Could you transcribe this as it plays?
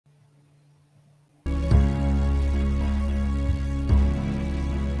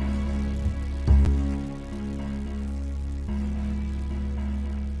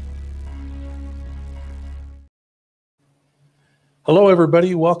Hello,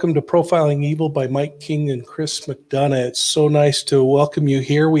 everybody. Welcome to Profiling Evil by Mike King and Chris McDonough. It's so nice to welcome you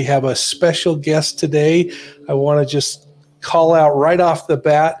here. We have a special guest today. I want to just call out right off the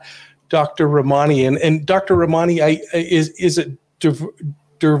bat, Dr. Ramani. And Dr. Ramani, is it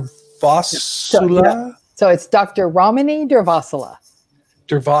Durvasula? So it's Dr. Ramani Durvasula.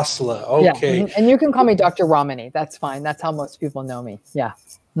 Durvasula, okay. Yeah. And you can call me Dr. Ramani. That's fine. That's how most people know me. Yeah.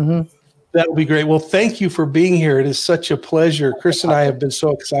 Mm-hmm. That would be great. Well, thank you for being here. It is such a pleasure. Chris and I have been so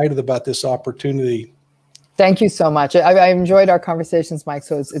excited about this opportunity. Thank you so much. I enjoyed our conversations, Mike.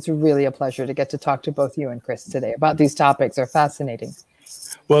 So it's really a pleasure to get to talk to both you and Chris today about these topics. They're fascinating.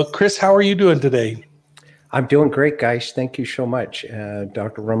 Well, Chris, how are you doing today? I'm doing great, guys. Thank you so much.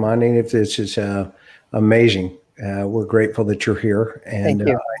 Dr. Ramani, this is amazing. We're grateful that you're here. And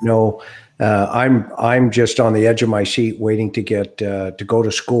I know I'm just on the edge of my seat waiting to get to go to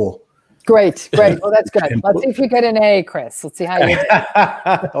school. Great. Well, that's good. Let's see if you get an A, Chris. Let's see how you do.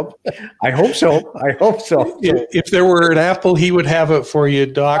 I hope so. If there were an apple, he would have it for you,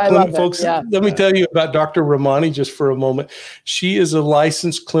 Doc. Folks, let me tell you about Dr. Ramani just for a moment. She is a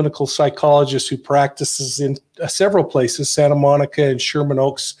licensed clinical psychologist who practices in several places, Santa Monica and Sherman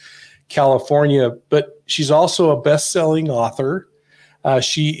Oaks, California. But she's also a best-selling author.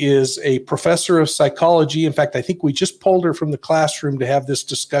 She is a professor of psychology. In fact, I think we just pulled her from the classroom to have this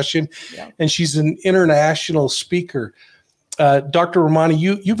discussion, and she's an international speaker. Dr. Ramani,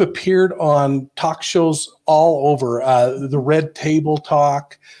 you've appeared on talk shows all over, the Red Table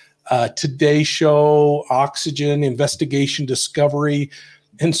Talk, Today Show, Oxygen, Investigation, Discovery,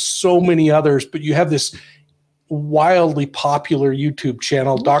 and so many others. But you have this wildly popular YouTube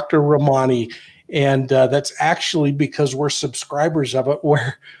channel, Dr. Ramani. And that's actually because we're subscribers of it,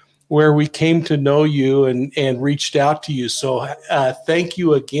 where we came to know you and reached out to you. So thank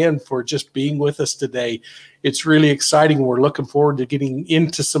you again for just being with us today. It's really exciting. We're looking forward to getting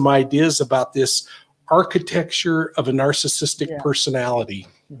into some ideas about this architecture of a narcissistic personality.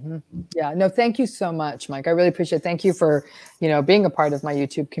 Mm-hmm. Yeah, no, thank you so much, Mike. I really appreciate it. Thank you for, being a part of my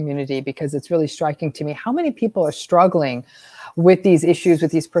YouTube community, because it's really striking to me how many people are struggling with these issues, with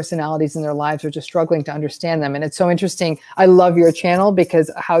these personalities in their lives, or just struggling to understand them. And it's so interesting. I love your channel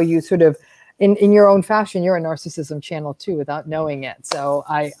because how you sort of, in your own fashion, you're a narcissism channel too, without knowing it. So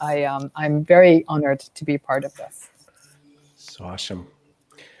I'm very honored to be part of this. It's awesome.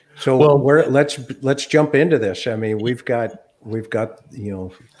 So let's jump into this. I mean, we've got the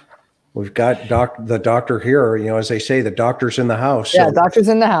doctor here, as they say, the doctor's in the house. Yeah, so doctor's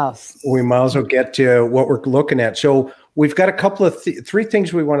in the house. We might as well get to what we're looking at. So we've got a couple of three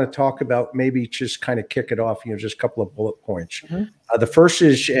things we want to talk about, maybe just kind of kick it off, just a couple of bullet points. Mm-hmm. The first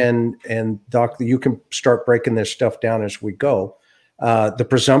is, and Doc, you can start breaking this stuff down as we go. The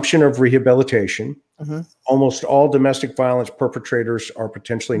presumption of rehabilitation. Mm-hmm. Almost all domestic violence perpetrators are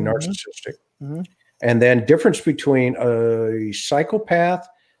potentially narcissistic. Mm-hmm. And then difference between a psychopath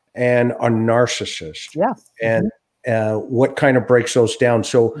and a narcissist. Yeah. And what kind of breaks those down?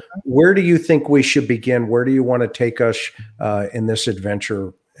 So where do you think we should begin? Where do you want to take us in this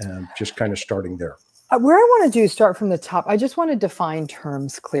adventure? Just kind of starting there. Where I want to do is start from the top. I just want to define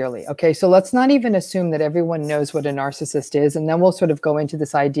terms clearly. Okay, so let's not even assume that everyone knows what a narcissist is. And then we'll sort of go into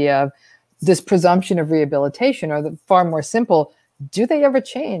this idea of this presumption of rehabilitation, or the far more simple, do they ever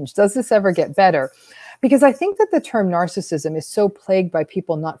change? Does this ever get better? Because I think that the term narcissism is so plagued by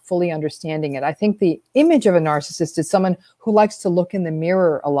people not fully understanding it. I think the image of a narcissist is someone who likes to look in the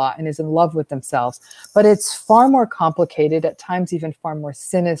mirror a lot and is in love with themselves. But it's far more complicated, at times even far more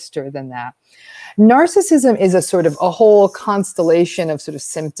sinister than that. Narcissism is a whole constellation of sort of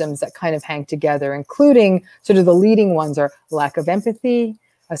symptoms that kind of hang together, including sort of the leading ones are lack of empathy,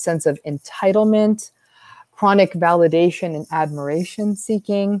 a sense of entitlement, chronic validation and admiration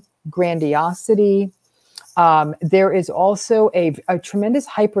seeking, grandiosity. There is also a tremendous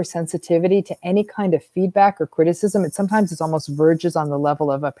hypersensitivity to any kind of feedback or criticism. Sometimes it's almost verges on the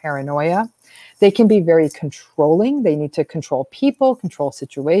level of a paranoia. They can be very controlling. They need to control people, control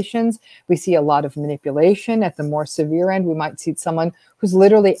situations. We see a lot of manipulation. At the more severe end, we might see someone who's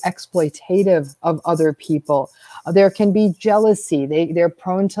literally exploitative of other people. There can be jealousy. They're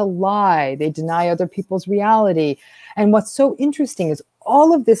prone to lie. They deny other people's reality. And what's so interesting is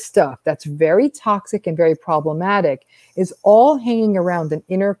all of this stuff that's very toxic and very problematic is all hanging around an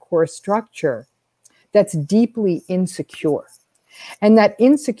inner core structure that's deeply insecure. And that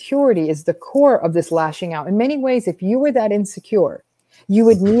insecurity is the core of this lashing out. In many ways, if you were that insecure, you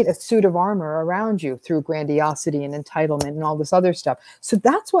would need a suit of armor around you through grandiosity and entitlement and all this other stuff. So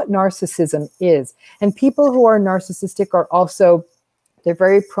that's what narcissism is. And people who are narcissistic are also They're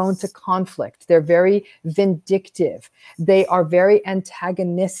very prone to conflict. They're very vindictive. They are very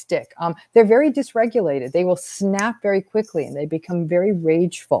antagonistic. They're very dysregulated. They will snap very quickly and they become very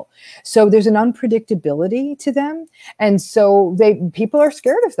rageful. So there's an unpredictability to them. And so people are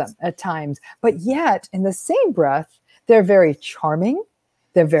scared of them at times. But yet, in the same breath, they're very charming.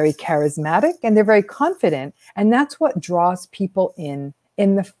 They're very charismatic and they're very confident. And that's what draws people in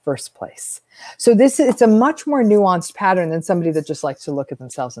the first place. So it's a much more nuanced pattern than somebody that just likes to look at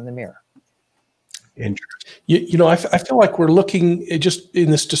themselves in the mirror. Interesting. You know, I feel like we're looking at, just in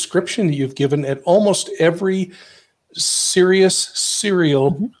this description that you've given, at almost every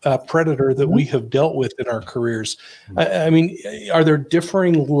serial predator that we have dealt with in our careers. I mean, are there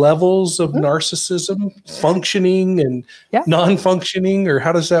differing levels of narcissism, functioning and non-functioning, or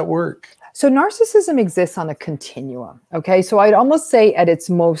how does that work? So narcissism exists on a continuum. Okay. So I'd almost say at its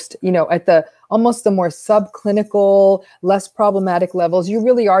most, at the almost the more subclinical, less problematic levels, you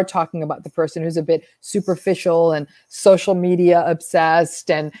really are talking about the person who's a bit superficial and social media obsessed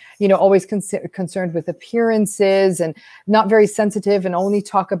and, always concerned with appearances and not very sensitive and only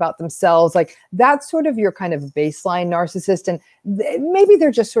talk about themselves. Like that's sort of your kind of baseline narcissist. And maybe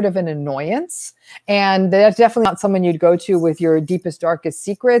they're just sort of an annoyance. And that's definitely not someone you'd go to with your deepest, darkest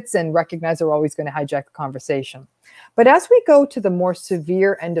secrets and recognize they're always going to hijack the conversation. But as we go to the more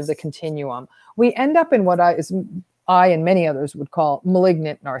severe end of the continuum, we end up in what I and many others would call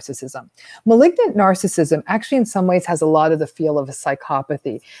malignant narcissism. Malignant narcissism actually in some ways has a lot of the feel of a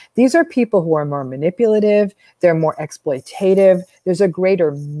psychopathy. These are people who are more manipulative, they're more exploitative, there's a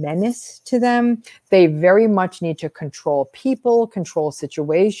greater menace to them. They very much need to control people, control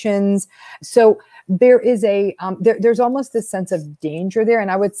situations. So there is there's almost this sense of danger there.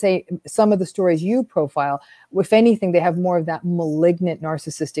 And I would say some of the stories you profile, if anything, they have more of that malignant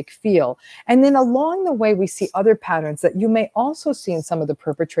narcissistic feel. And then along the way, we see other patterns that you may also see in some of the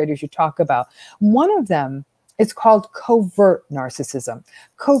perpetrators you talk about. One of them is called covert narcissism.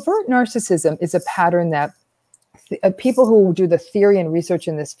 Covert narcissism is a pattern that people who do the theory and research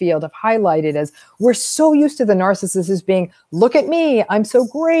in this field have highlighted as we're so used to the narcissist as being, look at me, I'm so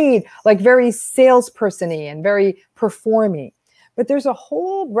great, like very salesperson-y and very performy. But there's a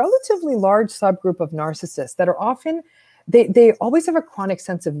whole relatively large subgroup of narcissists that are often, they always have a chronic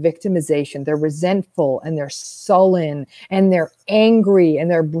sense of victimization. They're resentful and they're sullen and they're angry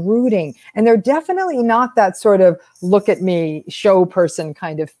and they're brooding. And they're definitely not that sort of look at me show person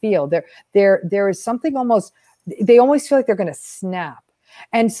kind of feel. There is something almost, they always feel like they're going to snap.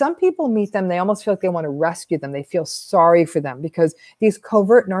 And some people meet them, they almost feel like they want to rescue them. They feel sorry for them because these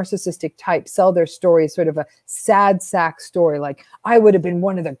covert narcissistic types sell their story as sort of a sad sack story. Like, I would have been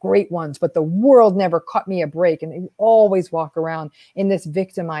one of the great ones, but the world never cut me a break. And they always walk around in this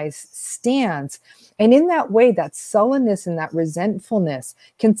victimized stance. And in that way, that sullenness and that resentfulness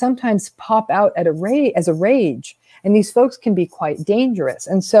can sometimes pop out as a rage. And these folks can be quite dangerous.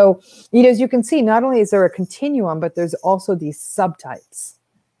 And so, as you can see, not only is there a continuum, but there's also these subtypes.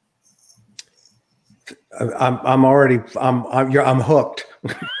 I'm hooked.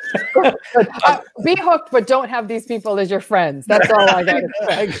 Be hooked, but don't have these people as your friends. That's all I got to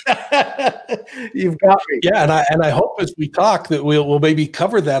say. You've got me. Yeah, and I hope as we talk that we'll maybe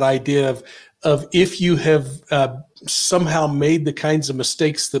cover that idea of if you have somehow made the kinds of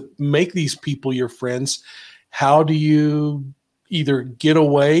mistakes that make these people your friends, how do you either get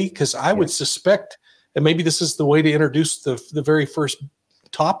away? Because I would suspect, and maybe this is the way to introduce the very first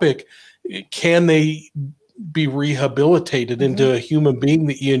topic, can they be rehabilitated into a human being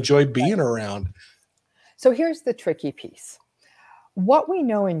that you enjoy being around? So here's the tricky piece. What we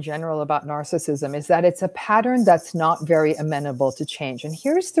know in general about narcissism is that it's a pattern that's not very amenable to change. And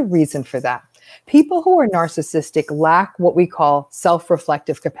here's the reason for that. People who are narcissistic lack what we call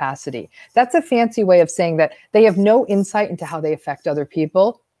self-reflective capacity. That's a fancy way of saying that they have no insight into how they affect other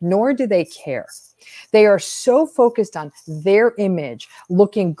people, nor do they care. They are so focused on their image,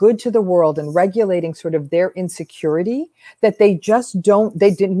 looking good to the world and regulating sort of their insecurity that they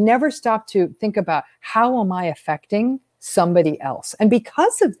never stop to think about, how am I affecting somebody else? And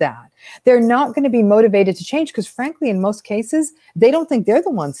because of that, they're not going to be motivated to change because frankly, in most cases, they don't think they're the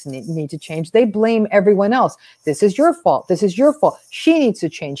ones who need to change. They blame everyone else. This is your fault. This is your fault. She needs to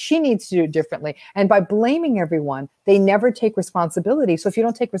change. She needs to do it differently. And by blaming everyone, they never take responsibility. So if you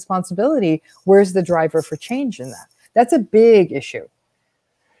don't take responsibility, where's the driver for change in that? That's a big issue.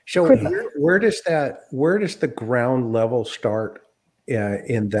 So where does the ground level start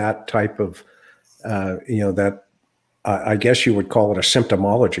in that type of, I guess you would call it a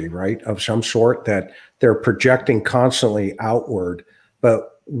symptomology, right? Of some sort that they're projecting constantly outward,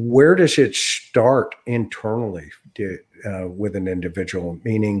 but where does it start internally? with an individual,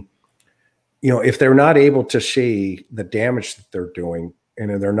 meaning, if they're not able to see the damage that they're doing,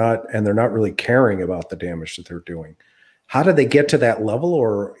 and they're not really caring about the damage that they're doing, how do they get to that level?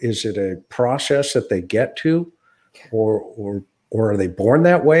 Or is it a process that they get to, or are they born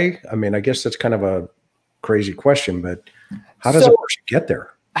that way? I mean, I guess that's kind of a crazy question, but how does a person get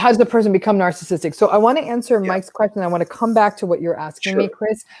there? How does the person become narcissistic? So I want to answer Mike's question. I want to come back to what you're asking me,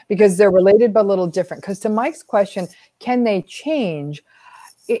 Chris, because they're related but a little different. Because to Mike's question, can they change?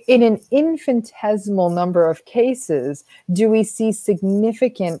 In an infinitesimal number of cases, do we see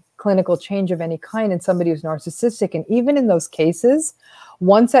significant clinical change of any kind in somebody who's narcissistic? And even in those cases,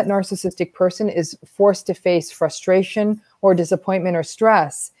 once that narcissistic person is forced to face frustration or disappointment or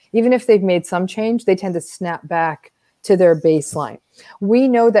stress, even if they've made some change, they tend to snap back to their baseline. We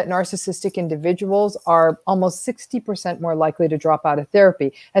know that narcissistic individuals are almost 60% more likely to drop out of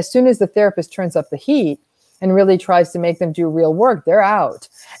therapy. As soon as the therapist turns up the heat and really tries to make them do real work, they're out.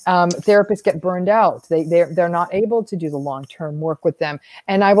 Therapists get burned out. They're not able to do the long-term work with them.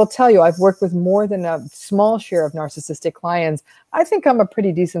 And I will tell you, I've worked with more than a small share of narcissistic clients. I think I'm a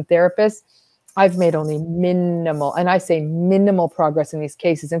pretty decent therapist. I've made only minimal, and I say minimal, progress in these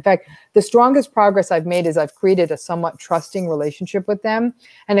cases. In fact, the strongest progress I've made is I've created a somewhat trusting relationship with them,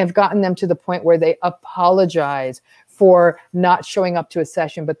 and I've gotten them to the point where they apologize for not showing up to a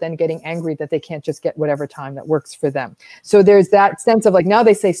session, but then getting angry that they can't just get whatever time that works for them. So there's that sense of like, now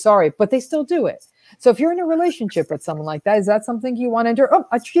they say sorry, but they still do it. So if you're in a relationship with someone like that, is that something you want to endure? Oh,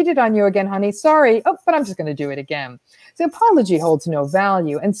 I cheated on you again, honey. Sorry. Oh, but I'm just going to do it again. The apology holds no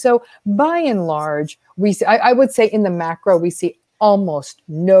value. And so by and large, we see, I would say in the macro, we see almost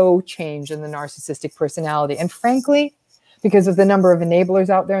no change in the narcissistic personality. And frankly, because of the number of enablers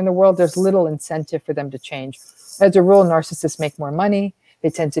out there in the world, there's little incentive for them to change. As a rule, narcissists make more money. They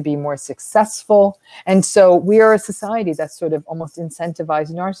tend to be more successful. And so we are a society that's sort of almost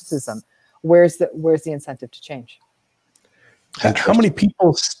incentivized narcissism. Where's the incentive to change? How many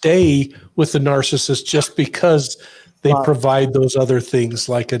people stay with the narcissist just because they provide those other things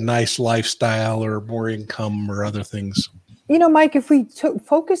like a nice lifestyle or more income or other things? Mike, if we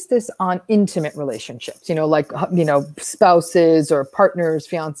focus this on intimate relationships, spouses or partners,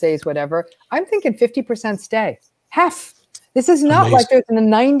 fiancés, whatever, I'm thinking 50% stay. Half. This is not amazing. Like there's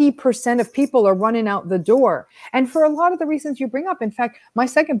 90% of people are running out the door. And for a lot of the reasons you bring up, in fact, my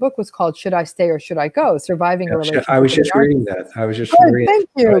second book was called Should I Stay or Should I Go? Surviving a Relationship. I was just reading that. Thank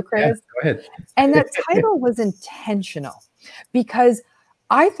you, Chris. Go ahead. And that title was intentional because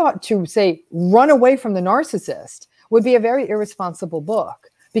I thought to say, run away from the narcissist would be a very irresponsible book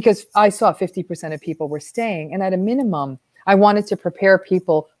because I saw 50% of people were staying. And at a minimum, I wanted to prepare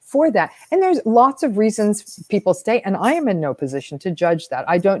people for that. And there's lots of reasons people stay. And I am in no position to judge that.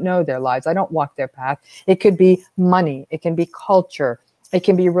 I don't know their lives. I don't walk their path. It could be money. It can be culture. It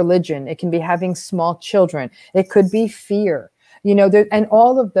can be religion. It can be having small children. It could be fear. And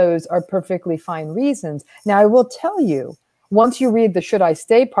all of those are perfectly fine reasons. Now, I will tell you, once you read the Should I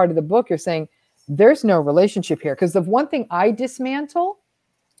Stay part of the book, you're saying there's no relationship here. Because the one thing I dismantle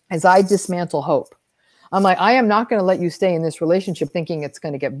is I dismantle hope. I'm like, I am not going to let you stay in this relationship thinking it's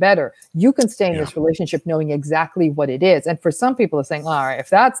going to get better. You can stay in this relationship knowing exactly what it is. And for some people are saying, all right, if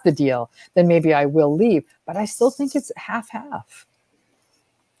that's the deal, then maybe I will leave. But I still think it's half-half.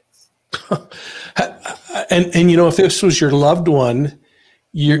 And if this was your loved one,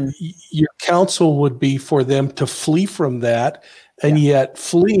 your counsel would be for them to flee from that. And yet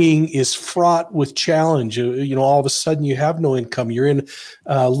fleeing is fraught with challenge. All of a sudden you have no income. You're in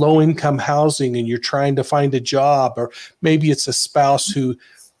low income housing and you're trying to find a job, or maybe it's a spouse who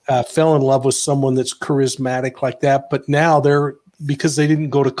fell in love with someone that's charismatic like that. But now because they didn't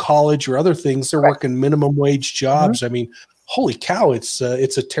go to college or other things, they're working minimum wage jobs. I mean, holy cow, it's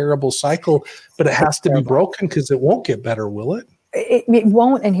a terrible cycle, but it has to be broken because it won't get better, will it? It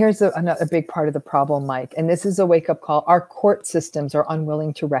won't. And here's a big part of the problem, Mike. And this is a wake-up call. Our court systems are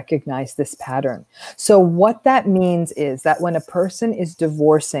unwilling to recognize this pattern. So what that means is that when a person is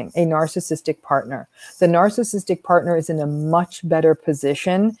divorcing a narcissistic partner, the narcissistic partner is in a much better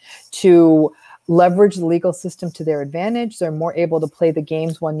position to leverage the legal system to their advantage. They're more able to play the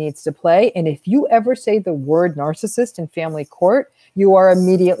games one needs to play. And if you ever say the word narcissist in family court, you are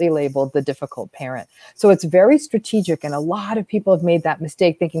immediately labeled the difficult parent. So it's very strategic. And a lot of people have made that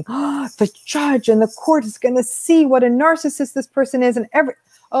mistake thinking, the judge and the court is going to see what a narcissist this person is.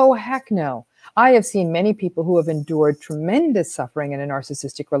 Oh, heck no. I have seen many people who have endured tremendous suffering in a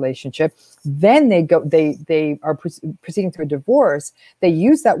narcissistic relationship. Then they are proceeding through a divorce. They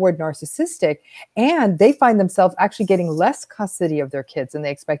use that word narcissistic, and they find themselves actually getting less custody of their kids than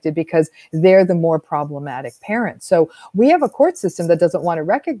they expected because they're the more problematic parent. So we have a court system that doesn't want to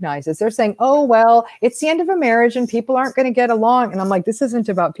recognize this. They're saying, oh, well, it's the end of a marriage and people aren't going to get along. And I'm like, this isn't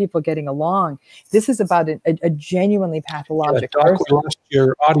about people getting along. This is about a genuinely pathologic Doc, we lost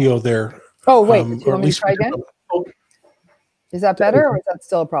your audio there. Oh, wait, do you want me to try again? Is that better or is that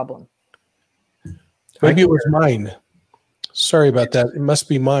still a problem? Maybe it was mine. Sorry about that. It must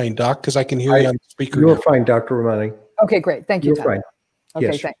be mine, Doc, because I can hear you on the speaker. You're fine, Dr. Ramani. Okay, great. Thank you, You're fine. Okay,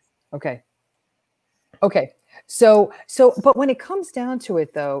 yes. Thanks. Okay. So, but when it comes down to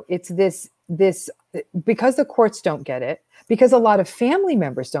it, though, it's this, because the courts don't get it, because a lot of family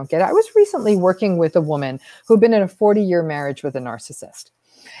members don't get it. I was recently working with a woman who'd been in a 40-year marriage with a narcissist.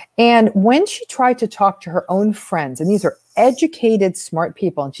 And when she tried to talk to her own friends, and these are educated, smart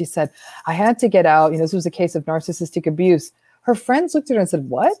people, and she said, I had to get out, this was a case of narcissistic abuse. Her friends looked at her and said,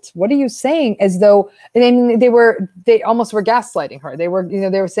 what are you saying? As though, and they almost were gaslighting her. They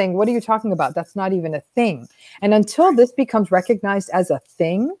were saying, what are you talking about? That's not even a thing. And until this becomes recognized as a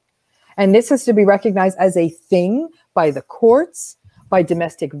thing, and this has to be recognized as a thing by the courts, by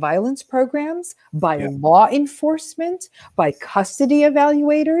domestic violence programs, by law enforcement, by custody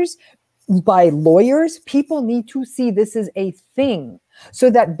evaluators, by lawyers, people need to see this is a thing so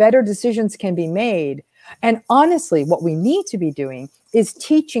that better decisions can be made. And honestly, what we need to be doing is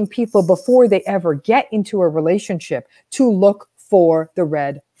teaching people before they ever get into a relationship to look for the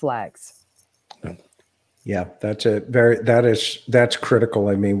red flags. Yeah, that's critical.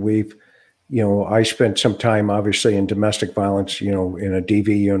 I mean, I spent some time obviously in domestic violence, in a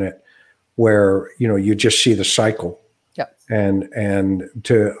DV unit where, you just see the cycle. Yeah. And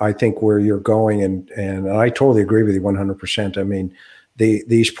I think where you're going, and I totally agree with you 100%. I mean,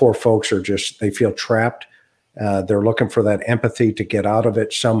 these poor folks are they feel trapped. They're looking for that empathy to get out of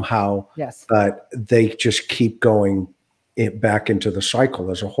it somehow. Yes. But they just keep going back into the cycle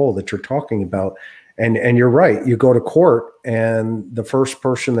as a whole that you're talking about. And you're right. You go to court, and the first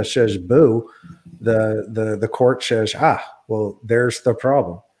person that says boo, the court says, well, there's the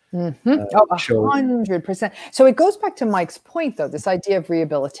problem. Mm-hmm. 100%. So it goes back to Mike's point, though, this idea of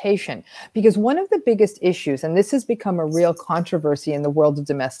rehabilitation, because one of the biggest issues, and this has become a real controversy in the world of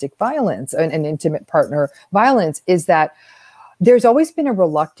domestic violence and intimate partner violence, is that there's always been a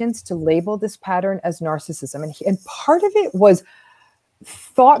reluctance to label this pattern as narcissism. And part of it was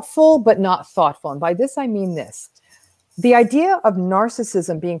thoughtful, but not thoughtful. And by this, I mean this. The idea of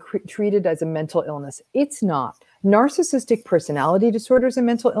narcissism being treated as a mental illness, it's not. Narcissistic personality disorder is a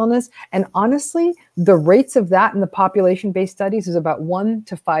mental illness. And honestly, the rates of that in the population-based studies is about 1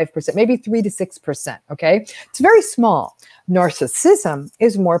 to 5%, maybe 3 to 6%, okay? It's very small. Narcissism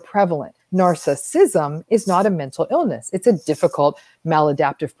is more prevalent. Narcissism is not a mental illness. It's a difficult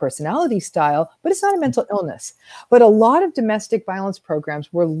maladaptive personality style, but it's not a mental illness. But a lot of domestic violence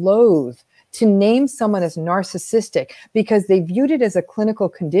programs were loath to name someone as narcissistic because they viewed it as a clinical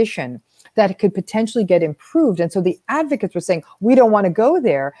condition that could potentially get improved. And so the advocates were saying, we don't want to go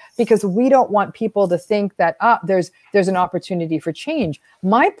there because we don't want people to think that there's an opportunity for change.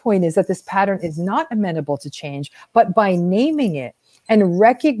 My point is that this pattern is not amenable to change, but by naming it and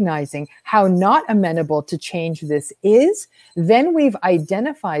recognizing how not amenable to change this is, then we've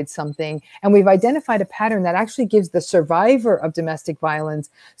identified something, and we've identified a pattern that actually gives the survivor of domestic violence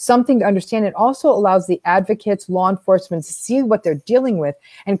something to understand. It also allows the advocates, law enforcement to see what they're dealing with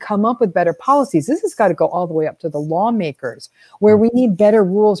and come up with better policies. This has got to go all the way up to the lawmakers, where we need better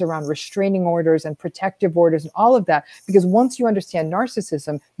rules around restraining orders and protective orders and all of that, because once you understand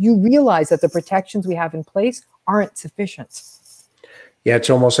narcissism, you realize that the protections we have in place aren't sufficient. Yeah,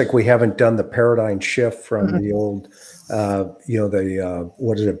 it's almost like we haven't done the paradigm shift from the old,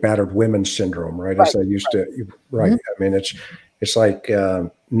 what is it, battered women syndrome, right? As I used to, right? I mean, it's like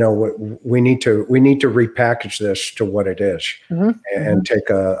no, we need to repackage this to what it is and take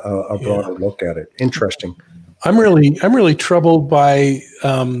a broader look at it. Interesting. I'm really troubled by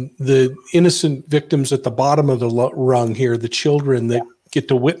the innocent victims at the bottom of the rung here, the children that get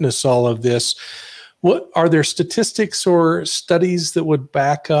to witness all of this. What are there statistics or studies that would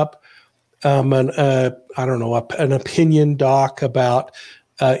back up an opinion, Doc, about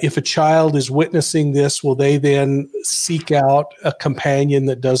if a child is witnessing this, will they then seek out a companion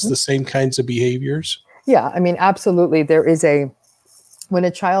that does the same kinds of behaviors? Yeah, I mean, absolutely. When a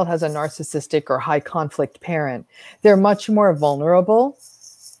child has a narcissistic or high conflict parent, they're much more vulnerable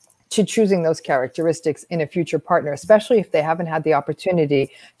to choosing those characteristics in a future partner, especially if they haven't had the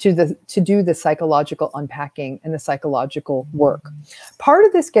opportunity to do the psychological unpacking and the psychological work. Part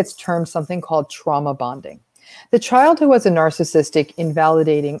of this gets termed something called trauma bonding. The child who has a narcissistic,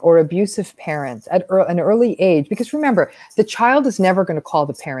 invalidating, or abusive parent at an early age, because remember, the child is never going to call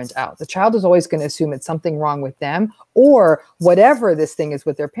the parent out. The child is always going to assume it's something wrong with them, or whatever this thing is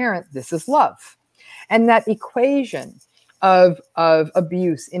with their parent, this is love. And that equation of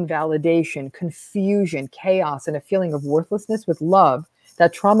abuse, invalidation, confusion, chaos, and a feeling of worthlessness with love,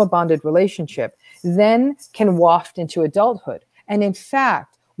 that trauma-bonded relationship, then can waft into adulthood. And in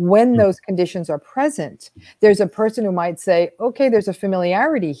fact, when those conditions are present, there's a person who might say, okay, there's a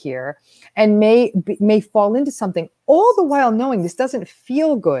familiarity here, and may fall into something, all the while knowing this doesn't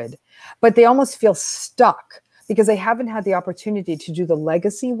feel good, but they almost feel stuck because they haven't had the opportunity to do the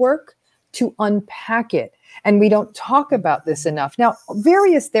legacy work to unpack it. And we don't talk about this enough. Now,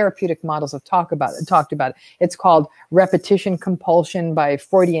 various therapeutic models have talked about it. It's called repetition compulsion by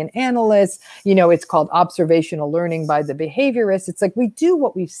Freudian analysts. You know, it's called observational learning by the behaviorists. It's like we do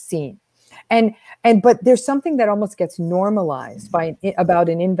what we've seen. But there's something that almost gets normalized about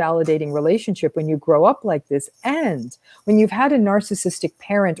an invalidating relationship when you grow up like this. And when you've had a narcissistic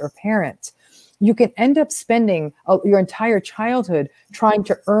parent or parents, you can end up spending your entire childhood trying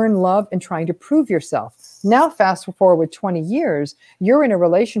to earn love and trying to prove yourself. Now, fast forward 20 years, you're in a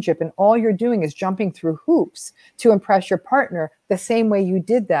relationship and all you're doing is jumping through hoops to impress your partner the same way you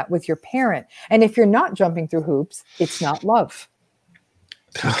did that with your parent. And if you're not jumping through hoops, it's not love.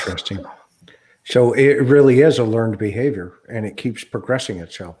 Interesting. So it really is a learned behavior, and it keeps progressing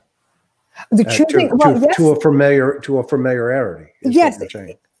itself. The choosing to a familiarity. Yes.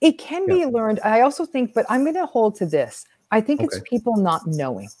 It can be learned. I also think, but I'm going to hold to this. I think it's people not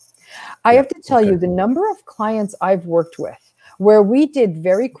knowing. I have to tell you, the number of clients I've worked with where we did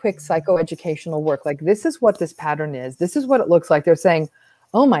very quick psychoeducational work, like this is what this pattern is, this is what it looks like. They're saying,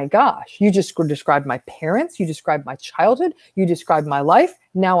 oh my gosh, you just described my parents, you described my childhood, you described my life,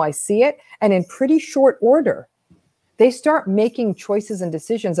 now I see it. And in pretty short order, they start making choices and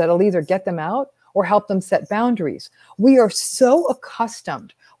decisions that'll either get them out or help them set boundaries. We are so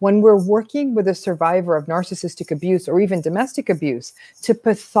accustomed when we're working with a survivor of narcissistic abuse or even domestic abuse to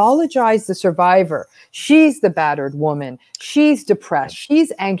pathologize the survivor. She's the battered woman. She's depressed.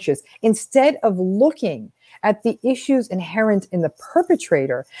 She's anxious. Instead of looking at the issues inherent in the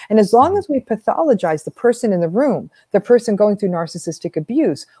perpetrator. And as long as we pathologize the person in the room, the person going through narcissistic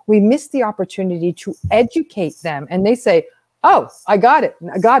abuse, we miss the opportunity to educate them. And they say, oh, I got it.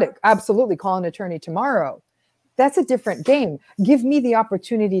 Absolutely. Call an attorney tomorrow. That's a different game. Give me the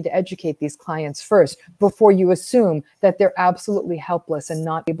opportunity to educate these clients first before you assume that they're absolutely helpless and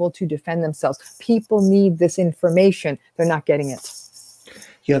not able to defend themselves. People need this information. They're not getting it.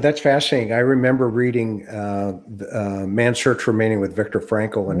 Yeah, that's fascinating. I remember reading Man's Search for Meaning with Viktor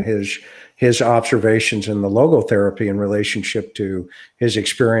Frankl and his observations in the logotherapy in relationship to his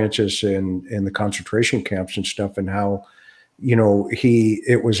experiences in the concentration camps and stuff, and how, you know,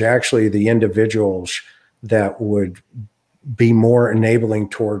 it was actually the individuals that would be more enabling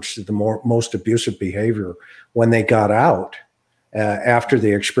towards the most abusive behavior when they got out after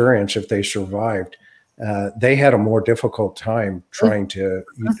the experience. If they survived, they had a more difficult time trying to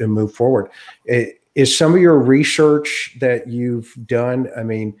move forward. Is some of your research that you've done, I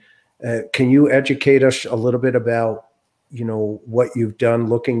mean, can you educate us a little bit about, you know, what you've done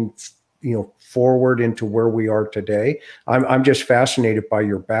looking, you know, forward into where we are today? I'm just fascinated by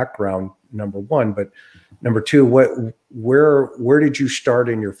your background, number one, but number two, where did you start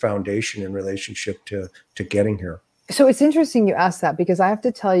in your foundation in relationship to getting here? So it's interesting you asked that, because I have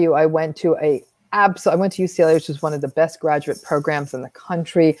to tell you, I went to UCLA, which is one of the best graduate programs in the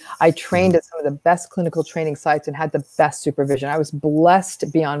country. I trained at some of the best clinical training sites and had the best supervision. I was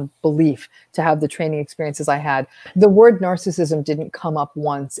blessed beyond belief to have the training experiences I had. The word narcissism didn't come up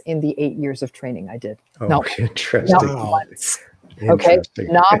once in the 8 years of training I did. Oh, no, interesting. Not once. Okay,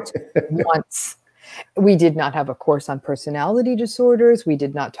 not once. We did not have a course on personality disorders. We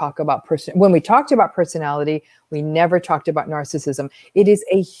did not talk about when we talked about personality, we never talked about narcissism. It is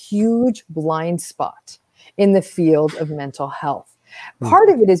a huge blind spot in the field of mental health. Part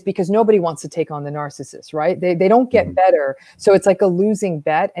of it is because nobody wants to take on the narcissist, right? They don't get better. So it's like a losing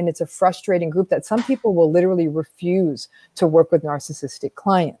bet, and it's a frustrating group that some people will literally refuse to work with narcissistic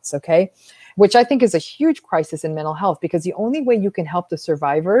clients, okay? Which I think is a huge crisis in mental health, because the only way you can help the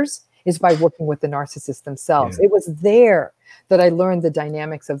survivors is by working with the narcissists themselves. It was there that I learned the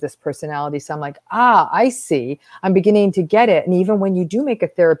dynamics of this personality. So I'm like, ah, I see. I'm beginning to get it. And even when you do make a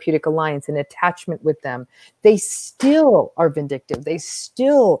therapeutic alliance and attachment with them, they still are vindictive. They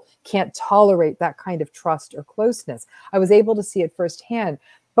still can't tolerate that kind of trust or closeness. I was able to see it firsthand.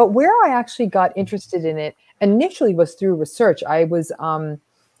 But where I actually got interested in it initially was through research.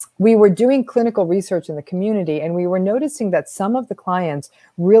 We were doing clinical research in the community, and we were noticing that some of the clients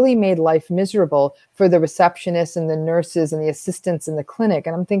really made life miserable for the receptionists and the nurses and the assistants in the clinic.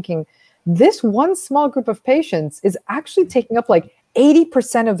 And I'm thinking, this one small group of patients is actually taking up like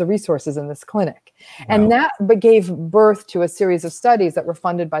 80% of the resources in this clinic. Wow. And that gave birth to a series of studies that were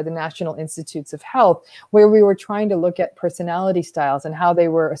funded by the National Institutes of Health, where we were trying to look at personality styles and how they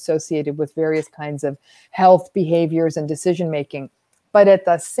were associated with various kinds of health behaviors and decision-making. But at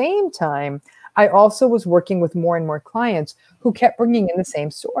the same time, I also was working with more and more clients who kept bringing in the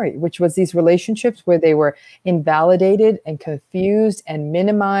same story, which was these relationships where they were invalidated and confused and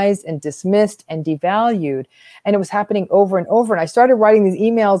minimized and dismissed and devalued. And it was happening over and over. And I started writing these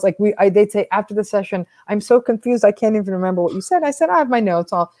emails, like they'd say after the session, I'm so confused, I can't even remember what you said. I said, I have my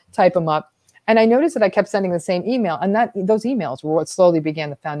notes, I'll type them up. And I noticed that I kept sending the same email. And those emails were what slowly began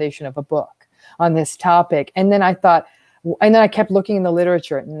the foundation of a book on this topic. And then I kept looking in the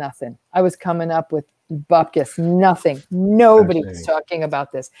literature, nothing. I was coming up with bupkis, nothing. Nobody was talking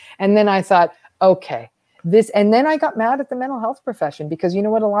about this. And then I thought, okay, and then I got mad at the mental health profession, because you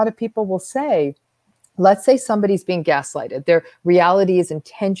know what a lot of people will say? Let's say somebody's being gaslighted. Their reality is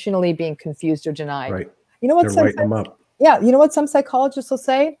intentionally being confused or denied. Right. You know what? They're writing them up. Yeah. You know what some psychologists will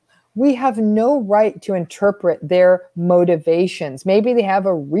say? We have no right to interpret their motivations. Maybe they have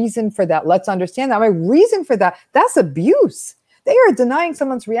a reason for that. Let's understand that. My reason for that, that's abuse. They are denying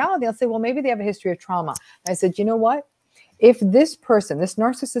someone's reality. I'll say, well, maybe they have a history of trauma. And I said, you know what? If this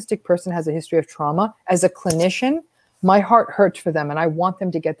narcissistic person has a history of trauma, as a clinician, my heart hurts for them and I want them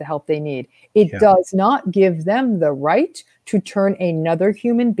to get the help they need. It does not give them the right to turn another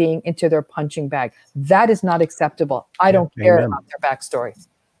human being into their punching bag. That is not acceptable. I don't care about their backstory.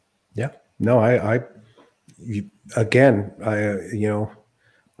 Yeah, no, I'm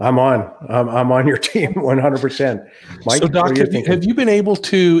on your team 100%. Mike, so Doc, have you been able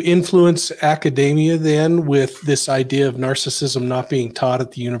to influence academia then with this idea of narcissism not being taught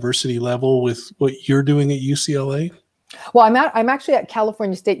at the university level with what you're doing at UCLA? Well, I'm actually at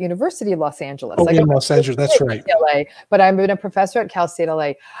California State University, Los Angeles. Oh, in Los Angeles, that's right. UCLA, but I've been a professor at Cal State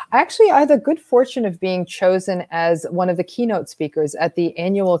LA. I had the good fortune of being chosen as one of the keynote speakers at the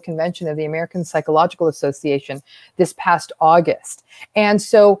annual convention of the American Psychological Association this past August. And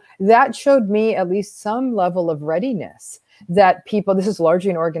so that showed me at least some level of readiness that this is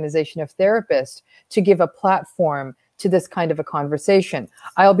largely an organization of therapists, to give a platform to this kind of a conversation.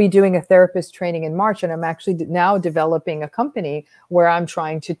 I'll be doing a therapist training in March, and I'm actually now developing a company where I'm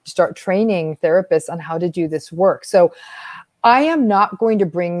trying to start training therapists on how to do this work. So I am not going to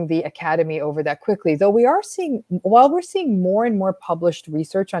bring the academy over that quickly, though while we're seeing more and more published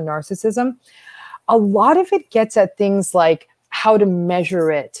research on narcissism, a lot of it gets at things like how to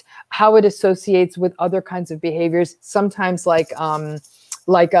measure it, how it associates with other kinds of behaviors, sometimes like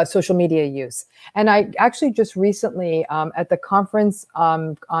social media use. And I actually just recently at the conference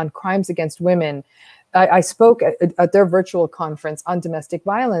on crimes against women, I spoke at their virtual conference on domestic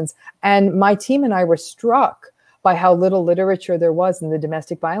violence, and my team and I were struck by how little literature there was in the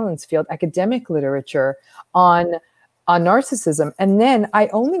domestic violence field, academic literature on narcissism. And then I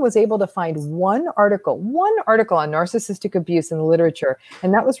only was able to find one article on narcissistic abuse in the literature,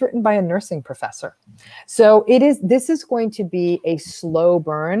 and that was written by a nursing professor. So this is going to be a slow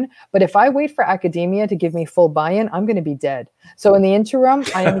burn, but if I wait for academia to give me full buy-in, I'm going to be dead. So in the interim,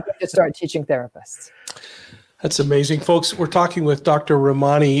 I am going to start teaching therapists. That's amazing, folks. We're talking with Dr.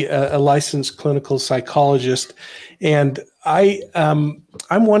 Ramani, a licensed clinical psychologist, and I'm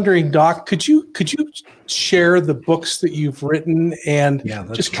wondering, Doc, could you share the books that you've written and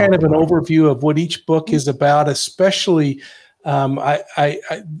just kind of an overview of what each book is about, especially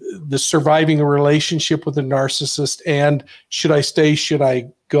the surviving a relationship with a narcissist and should I stay, should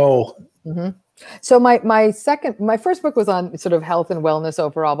I go? Mm-hmm. So my first book was on sort of health and wellness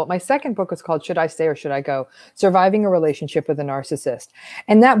overall, but my second book was called Should I Stay or Should I Go? Surviving a Relationship with a Narcissist.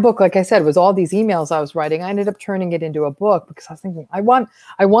 And that book, like I said, was all these emails I was writing. I ended up turning it into a book because I was thinking, I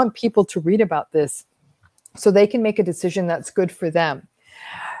want people to read about this so they can make a decision that's good for them.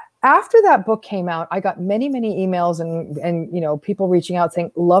 after that book came out, I got many, many emails and you know, people reaching out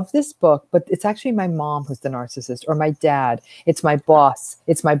saying, love this book, but it's actually my mom who's the narcissist, or my dad. It's my boss.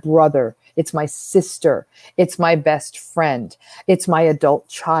 It's my brother. It's my sister. It's my best friend. It's my adult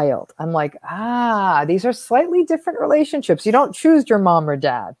child. I'm like, these are slightly different relationships. You don't choose your mom or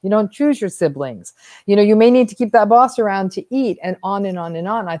dad. You don't choose your siblings. You know, you may need to keep that boss around to eat, and on and on and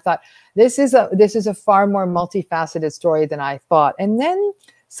on. I thought this is a far more multifaceted story than I thought. And then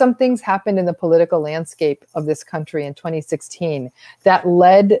some things happened in the political landscape of this country in 2016 that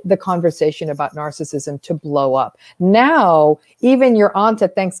led the conversation about narcissism to blow up. Now, even your aunt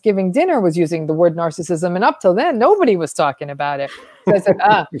at Thanksgiving dinner was using the word narcissism, and up till then, nobody was talking about it. So I said,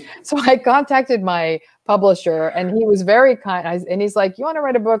 So I contacted my publisher, and he was very kind. And he's like, you want to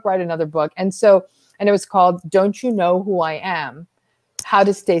write a book? Write another book. And it was called Don't You Know Who I Am? How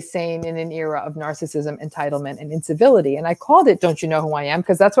to Stay Sane in an Era of Narcissism, Entitlement, and Incivility. And I called it Don't You Know Who I Am?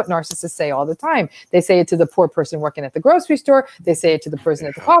 Because that's what narcissists say all the time. They say it to the poor person working at the grocery store. They say it to the person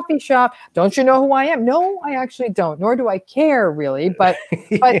at the coffee shop. Don't you know who I am? No, I actually don't, nor do I care really. But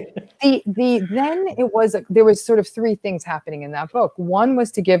then there was sort of three things happening in that book. One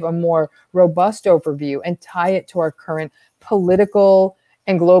was to give a more robust overview and tie it to our current political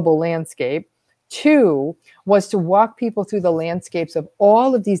and global landscape. Two was to walk people through the landscapes of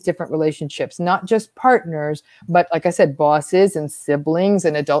all of these different relationships, not just partners, but like I said, bosses and siblings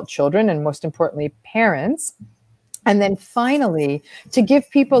and adult children, and most importantly, parents. And then finally, to give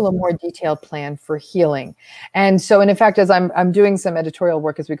people a more detailed plan for healing. And so, and in fact, as I'm doing some editorial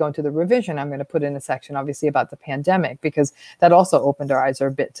work as we go into the revision, I'm going to put in a section, obviously, about the pandemic, because that also opened our eyes a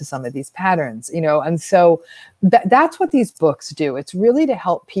bit to some of these patterns, you know. And so that's what these books do. It's really to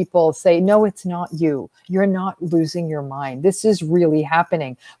help people say, no, it's not you. You're not losing your mind. This is really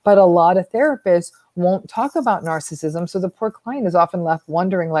happening. But a lot of therapists won't talk about narcissism. So the poor client is often left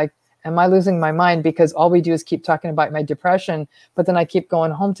wondering, like, am I losing my mind? Because all we do is keep talking about my depression, but then I keep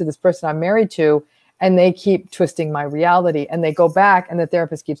going home to this person I'm married to, and they keep twisting my reality. And they go back, and the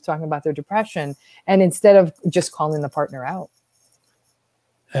therapist keeps talking about their depression, and instead of just calling the partner out.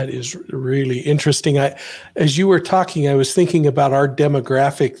 That is really interesting. As you were talking, I was thinking about our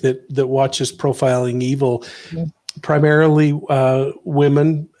demographic that watches Profiling Evil, primarily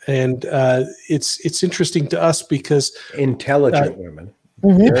women, and it's interesting to us because intelligent women.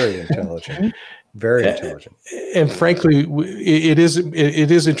 Very intelligent, very intelligent. And frankly, it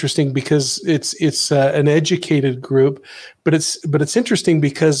is interesting because it's an educated group, but it's interesting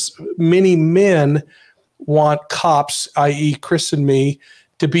because many men want cops, i.e. Chris and me,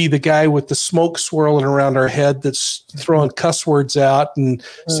 to be the guy with the smoke swirling around our head that's throwing cuss words out and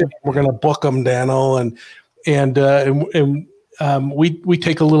saying we're going to book them, Dano, and we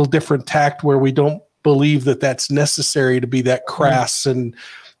take a little different tact where we don't believe that that's necessary to be that crass and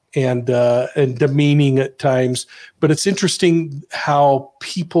demeaning at times. But it's interesting how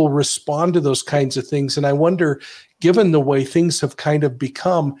people respond to those kinds of things. And I wonder, given the way things have kind of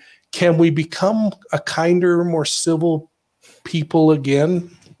become, can we become a kinder, more civil people again?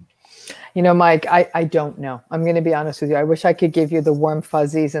 You know, Mike, I don't know. I'm going to be honest with you. I wish I could give you the warm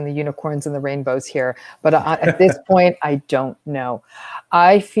fuzzies and the unicorns and the rainbows here. But at this point, I don't know.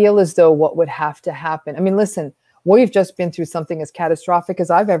 I feel as though what would have to happen. I mean, listen, we've just been through something as catastrophic as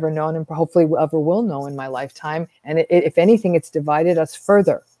I've ever known, and hopefully ever will know in my lifetime. And if anything, it's divided us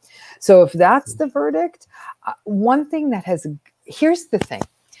further. So if that's the verdict, one thing here's the thing.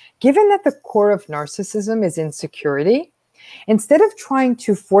 Given that the core of narcissism is insecurity, instead of trying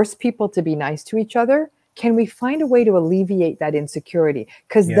to force people to be nice to each other, can we find a way to alleviate that insecurity?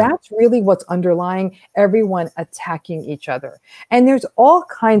 Because that's really what's underlying everyone attacking each other. And there's all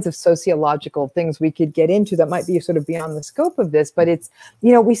kinds of sociological things we could get into that might be sort of beyond the scope of this, but it's,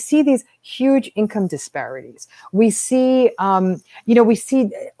 you know, we see these huge income disparities. We see, we see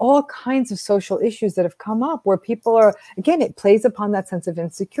all kinds of social issues that have come up where people are, again, it plays upon that sense of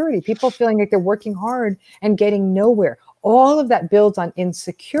insecurity. People feeling like they're working hard and getting nowhere. All of that builds on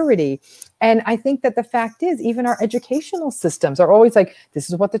insecurity. And I think that the fact is, even our educational systems are always like, this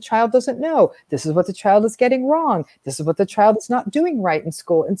is what the child doesn't know. This is what the child is getting wrong. This is what the child is not doing right in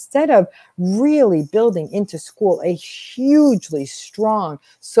school. Instead of really building into school a hugely strong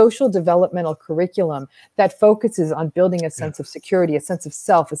social developmental curriculum that focuses on building a sense of security, a sense of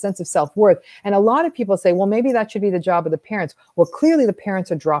self, a sense of self-worth. And a lot of people say, well, maybe that should be the job of the parents. Well, clearly the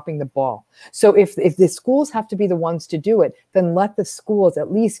parents are dropping the ball. So if the schools have to be the ones to do it, then let the schools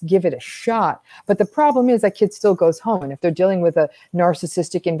at least give it a shot. But the problem is that kid still goes home. And if they're dealing with a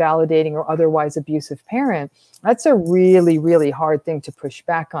narcissistic, invalidating, or otherwise abusive parent, that's a really, really hard thing to push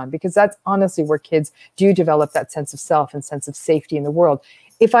back on, because that's honestly where kids do develop that sense of self and sense of safety in the world.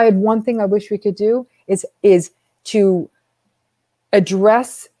 if I had one thing I wish we could do is to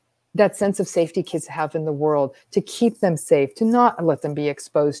address that sense of safety kids have in the world, to keep them safe, to not let them be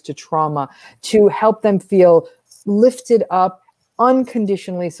exposed to trauma, to help them feel lifted up,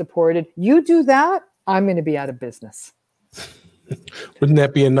 unconditionally supported. You do that, I'm going to be out of business. Wouldn't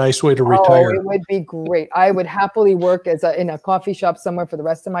that be a nice way to retire? Oh, it would be great. I would happily work in a coffee shop somewhere for the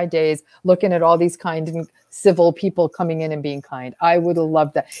rest of my days, looking at all these kind and civil people coming in and being kind. I would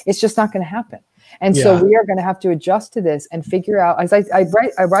love that. It's just not going to happen. And so we are going to have to adjust to this and figure out, as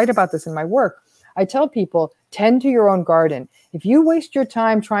I write about this in my work. I tell people, tend to your own garden. If you waste your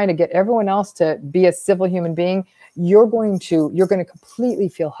time trying to get everyone else to be a civil human being, you're going to completely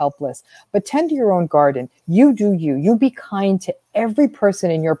feel helpless. But tend to your own garden. You do you. You be kind to every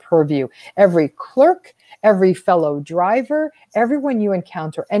person in your purview, every clerk, every fellow driver, everyone you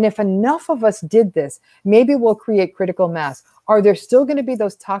encounter. And if enough of us did this, maybe we'll create critical mass. Are there still going to be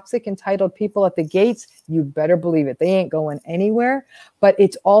those toxic, entitled people at the gates? You better believe it. They ain't going anywhere. But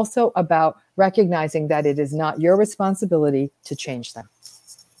it's also about recognizing that it is not your responsibility to change them.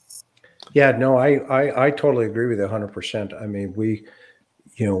 Yeah, no, I totally agree with you 100%. I mean,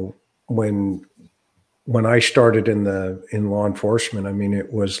 when I started in law enforcement, I mean,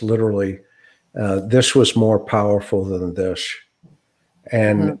 it was literally, this was more powerful than this.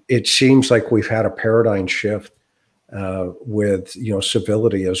 And it seems like we've had a paradigm shift with,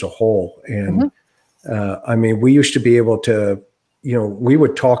 civility as a whole. And I mean, we used to be able to, we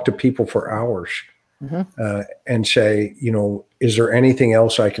would talk to people for hours and say, is there anything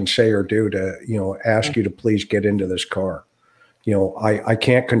else I can say or do to, ask you to please get into this car? I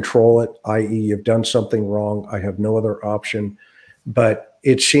can't control it, i.e. you've done something wrong. I have no other option. But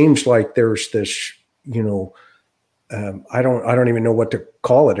it seems like there's this, I don't even know what to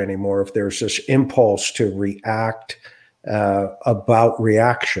call it anymore. If there's this impulse to react about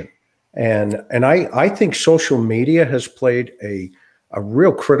reaction. And I think social media has played a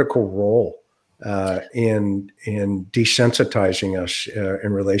real critical role in desensitizing us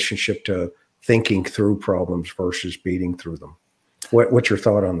in relationship to thinking through problems versus beating through them. What's your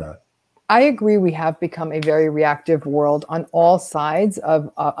thought on that? I agree. We have become a very reactive world on all sides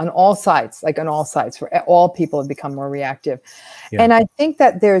for all people have become more reactive. Yeah. And I think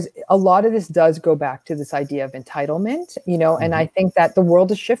that there's a lot of this does go back to this idea of entitlement, and I think that the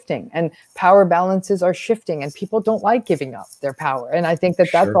world is shifting and power balances are shifting and people don't like giving up their power. And I think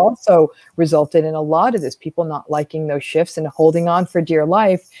that that's also resulted in a lot of this, people not liking those shifts and holding on for dear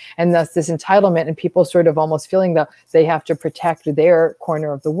life. And thus this entitlement and people sort of almost feeling that they have to protect their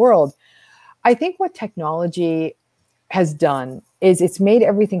corner of the world. I think what technology has done is it's made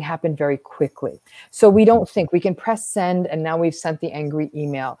everything happen very quickly. So we don't think we can press send and now we've sent the angry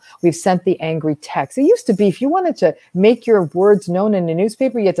email. We've sent the angry text. It used to be if you wanted to make your words known in a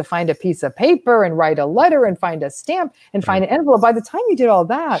newspaper, you had to find a piece of paper and write a letter and find a stamp and find an envelope. By the time you did all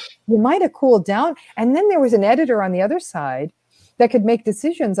that, you might have cooled down. And then there was an editor on the other side that could make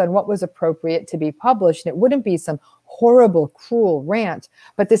decisions on what was appropriate to be published. And it wouldn't be some horrible, cruel rant,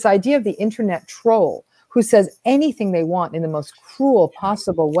 but this idea of the internet troll who says anything they want in the most cruel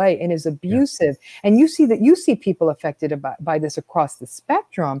possible way and is abusive. And you see people affected by this across the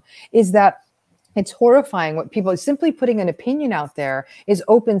spectrum, is that it's horrifying what people simply putting an opinion out there is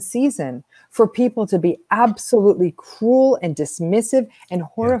open season for people to be absolutely cruel and dismissive and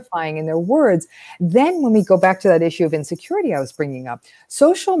horrifying in their words. Then when we go back to that issue of insecurity I was bringing up,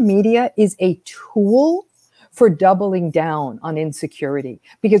 social media is a tool for doubling down on insecurity,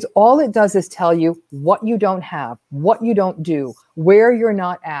 because all it does is tell you what you don't have, what you don't do, where you're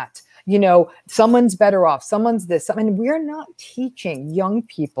not at. Someone's better off, someone's this. I mean, we're not teaching young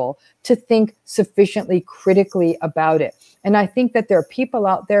people to think sufficiently critically about it. And I think that there are people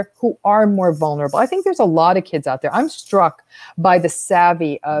out there who are more vulnerable. I think there's a lot of kids out there. I'm struck by the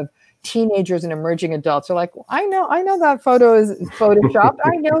savvy of teenagers and emerging adults who are like, well, I know that photo is photoshopped.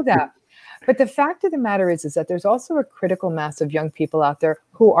 I know that. But the fact of the matter is that there's also a critical mass of young people out there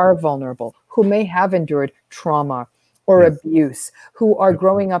who are vulnerable, who may have endured trauma or abuse, who are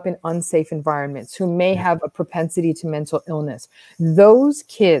growing up in unsafe environments, who may have a propensity to mental illness. Those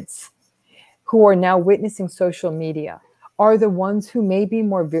kids who are now witnessing social media are the ones who may be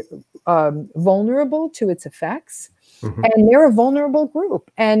more vulnerable to its effects. And they're a vulnerable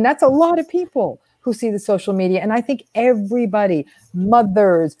group. And that's a lot of people who see the social media. And I think everybody,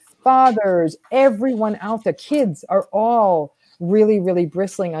 mothers, fathers, everyone out there, kids are all really, really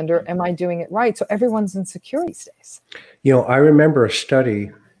bristling under, am I doing it right? So everyone's insecure these days. I remember a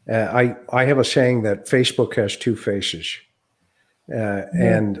study. I have a saying that Facebook has two faces.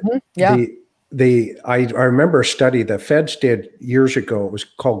 And I remember a study the feds did years ago. It was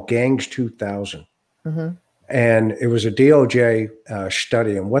called Gangs 2000. And it was a DOJ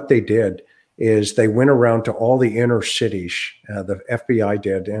study. And what they did is they went around to all the inner cities, the FBI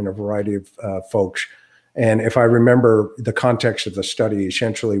did, and a variety of folks. And if I remember, the context of the study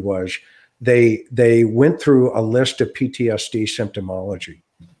essentially was they went through a list of PTSD symptomology.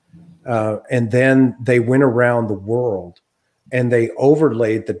 And then they went around the world and they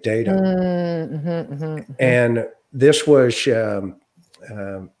overlaid the data. And this was,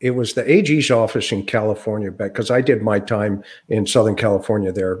 it was the AG's office in California, because I did my time in Southern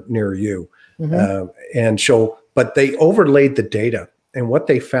California there near you. And so, but they overlaid the data. And what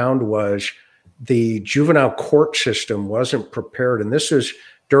they found was the juvenile court system wasn't prepared. And this is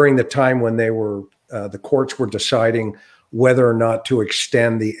during the time when they were, the courts were deciding whether or not to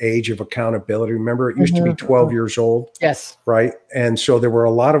extend the age of accountability. Remember, it used to be 12 years old. Yes. Right. And so there were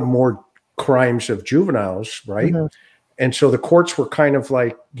a lot of more crimes of juveniles. Right. And so the courts were kind of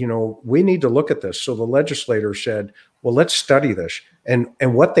like, you know, we need to look at this. So the legislator said, well, let's study this. And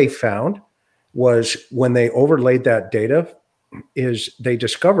what they found was, when they overlaid that data, is they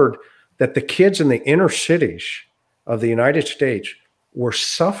discovered that the kids in the inner cities of the United States were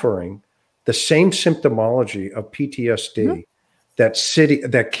suffering the same symptomology of PTSD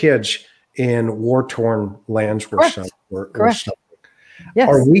that kids in war-torn lands were suffering. Yes.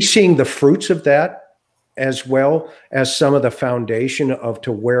 Are we seeing the fruits of that, as well as some of the foundation of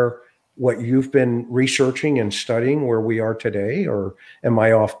to where what you've been researching and studying where we are today, or am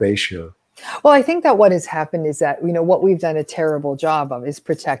I off base here? Well, I think that what has happened is that, you know, what we've done a terrible job of is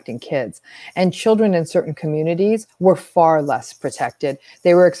protecting kids, and children in certain communities were far less protected.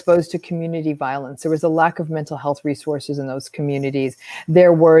 They were exposed to community violence. There was a lack of mental health resources in those communities.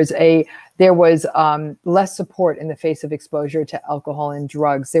 There was less support in the face of exposure to alcohol and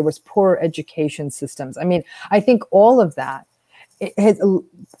drugs. There was poor education systems. I mean, I think all of that, it has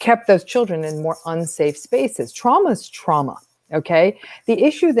kept those children in more unsafe spaces. Trauma is trauma. Okay. The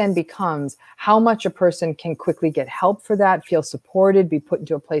issue then becomes how much a person can quickly get help for that, feel supported, be put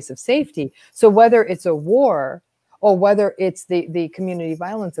into a place of safety. So whether it's a war or whether it's the community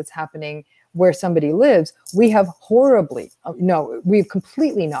violence that's happening where somebody lives, we've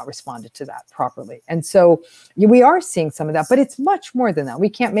completely not responded to that properly. And so we are seeing some of that, but it's much more than that. We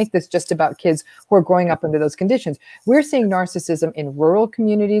can't make this just about kids who are growing up under those conditions. We're seeing narcissism in rural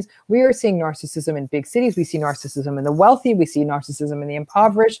communities. We are seeing narcissism in big cities. We see narcissism in the wealthy. We see narcissism in the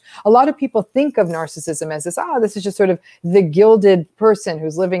impoverished. A lot of people think of narcissism as this is just sort of the gilded person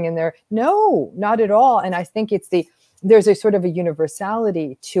who's living in there. No, not at all. And I think there's a sort of a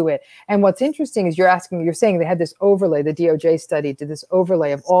universality to it. And what's interesting is you're saying they had this overlay, the DOJ study did this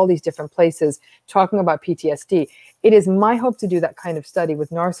overlay of all these different places talking about PTSD. It is my hope to do that kind of study with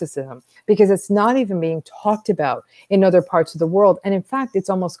narcissism, because it's not even being talked about in other parts of the world. And in fact,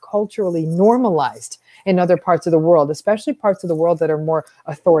 it's almost culturally normalized in other parts of the world, especially parts of the world that are more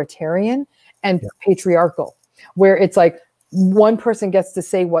authoritarian and patriarchal, where it's like, one person gets to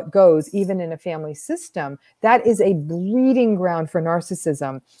say what goes, even in a family system. That is a breeding ground for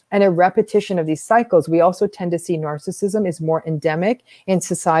narcissism and a repetition of these cycles. We also tend to see narcissism is more endemic in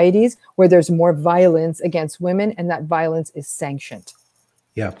societies where there's more violence against women, and that violence is sanctioned.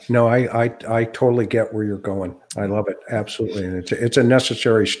 Yeah, no, I totally get where you're going. I love it. Absolutely. And it's a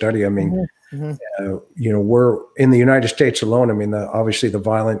necessary study. I mean, you know, we're in the United States alone. I mean, obviously the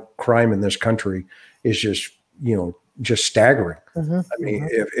violent crime in this country is just, you know, just staggering. I mean,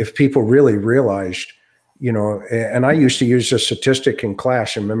 if people really realized, you know, and I used to use a statistic in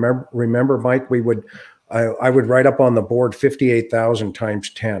class, and remember, Mike, I would write up on the board 58,000 times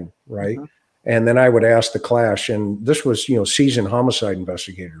 10, right? And then I would ask the class, and this was, you know, seasoned homicide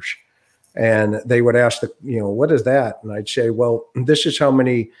investigators, and they would ask what is that? And I'd say, well, this is how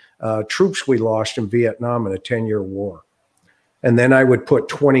many troops we lost in Vietnam in a 10-year war. And then I would put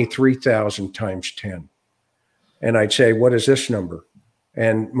 23,000 times 10. And I'd say, what is this number?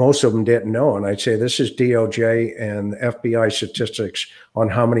 And most of them didn't know. And I'd say, this is DOJ and FBI statistics on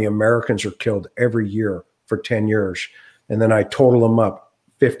how many Americans are killed every year for 10 years. And then I total them up,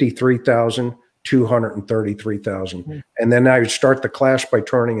 53,000, 233,000. And then I would start the class by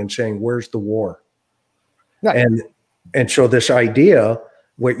turning and saying, where's the war? Right. And so this idea,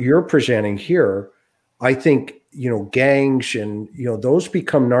 what you're presenting here, I think, you know, gangs and, you know, those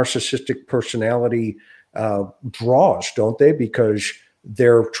become narcissistic personality draws, don't they? Because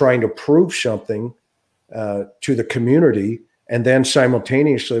they're trying to prove something to the community, and then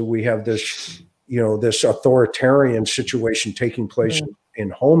simultaneously we have this, you know, this authoritarian situation taking place in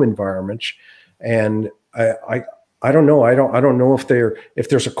home environments. And I don't know. I don't know if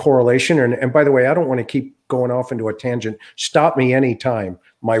there's a correlation. And by the way, I don't want to keep going off into a tangent. Stop me anytime.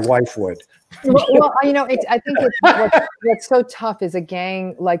 My wife would. Well, you know, I think what's so tough is a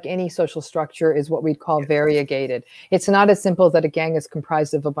gang, like any social structure, is what we'd call variegated. It's not as simple that a gang is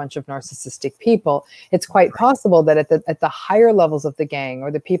comprised of a bunch of narcissistic people. It's quite possible that at the higher levels of the gang, or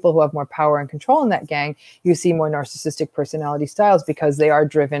the people who have more power and control in that gang, you see more narcissistic personality styles, because they are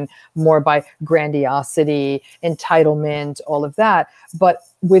driven more by grandiosity, entitlement, all of that. But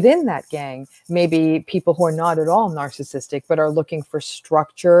within that gang, maybe people who are not at all narcissistic, but are looking for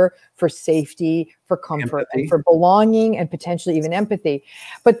structure, for safety, for comfort, and for belonging, and potentially even empathy.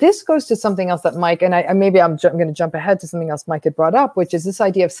 But this goes to something else that Mike, and I'm going to jump ahead to something else Mike had brought up, which is this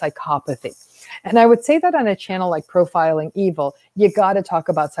idea of psychopathy. And I would say that on a channel like Profiling Evil, you got to talk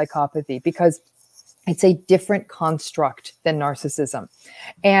about psychopathy, because it's a different construct than narcissism.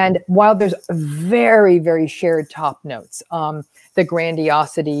 And while there's very, very shared top notes, the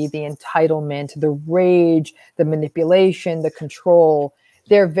grandiosity, the entitlement, the rage, the manipulation, the control,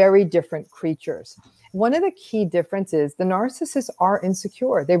 they're very different creatures. One of the key differences, the narcissists are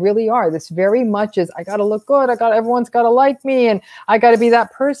insecure. They really are. This very much is, I got to look good. Everyone's got to like me, and I got to be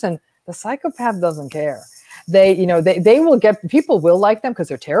that person. The psychopath doesn't care. They will get, people will like them because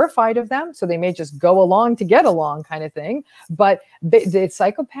they're terrified of them. So they may just go along to get along, kind of thing. But the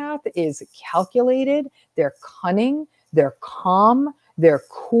psychopath is calculated. They're cunning. They're calm. They're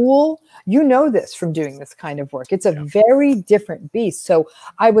cool. You know this from doing this kind of work. It's a very different beast. So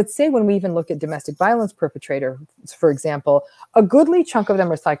I would say, when we even look at domestic violence perpetrators, for example, a goodly chunk of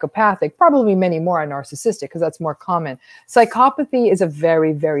them are psychopathic. Probably many more are narcissistic, because that's more common. Psychopathy is a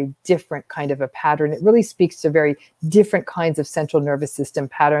very, very different kind of a pattern. It really speaks to very different kinds of central nervous system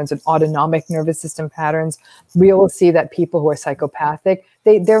patterns and autonomic nervous system patterns. We will see that people who are psychopathic,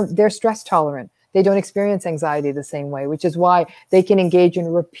 they're stress tolerant. They don't experience anxiety the same way, which is why they can engage in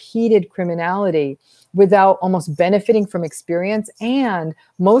repeated criminality without almost benefiting from experience. And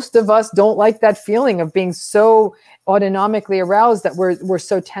most of us don't like that feeling of being so autonomically aroused that we're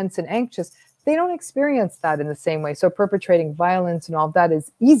so tense and anxious. They don't experience that in the same way. So perpetrating violence and all of that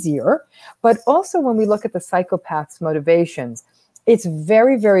is easier. But also, when we look at the psychopath's motivations, it's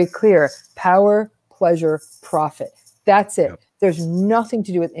very, very clear: power, pleasure, profit. That's it. Yep. There's nothing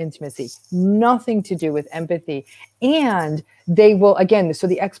to do with intimacy, nothing to do with empathy. And they will, again, so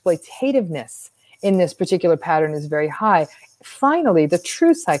the exploitativeness in this particular pattern is very high. Finally, the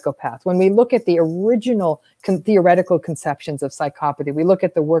true psychopath, when we look at the original theoretical conceptions of psychopathy, we look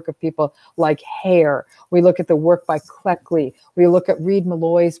at the work of people like Hare, we look at the work by Cleckley, we look at Reed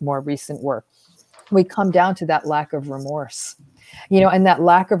Malloy's more recent work, we come down to that lack of remorse. And that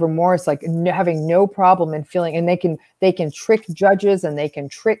lack of remorse, like having no problem in feeling, and they can trick judges, and they can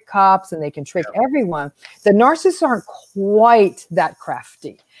trick cops, and they can trick everyone. The narcissists aren't quite that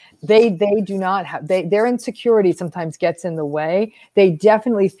crafty. They do not have, their insecurity sometimes gets in the way. They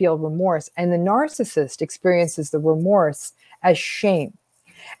definitely feel remorse, and the narcissist experiences the remorse as shame.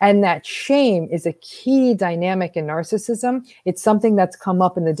 And that shame is a key dynamic in narcissism. It's something that's come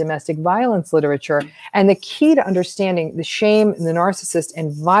up in the domestic violence literature. And the key to understanding the shame in the narcissist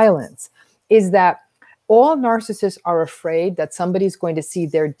and violence is that all narcissists are afraid that somebody's going to see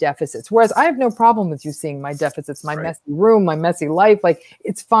their deficits. Whereas I have no problem with you seeing my deficits, my messy room, my messy life. Like,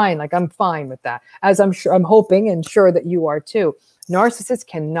 it's fine. Like, I'm fine with that, as I'm hoping and sure that you are too. Narcissists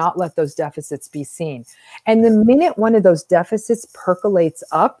cannot let those deficits be seen. And the minute one of those deficits percolates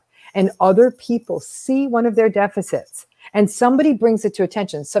up and other people see one of their deficits and somebody brings it to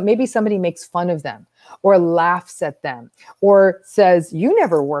attention, so maybe somebody makes fun of them or laughs at them or says, "You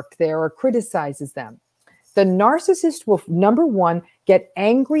never worked there," or criticizes them, the narcissist will, number one, get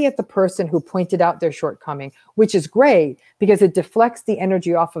angry at the person who pointed out their shortcoming, which is great because it deflects the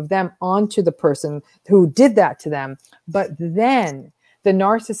energy off of them onto the person who did that to them. But then the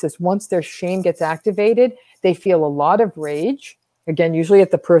narcissist, once their shame gets activated, they feel a lot of rage, again, usually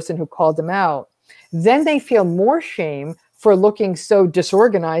at the person who called them out. Then they feel more shame for looking so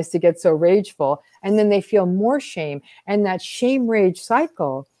disorganized to get so rageful. And then they feel more shame. And that shame-rage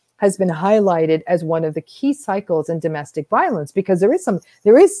cycle has been highlighted as one of the key cycles in domestic violence, because there is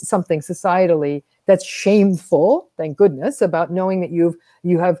something societally that's shameful, thank goodness, about knowing that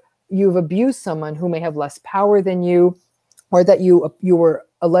you've abused someone who may have less power than you, or that you were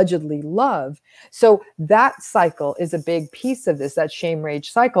allegedly love. So that cycle is a big piece of this, that shame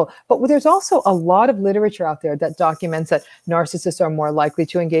rage cycle. But there's also a lot of literature out there that documents that narcissists are more likely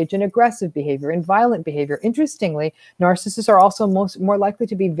to engage in aggressive behavior and violent behavior. Interestingly, narcissists are also more likely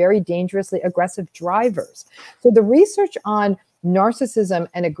to be very dangerously aggressive drivers. So the research on narcissism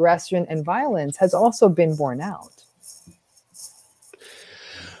and aggression and violence has also been borne out.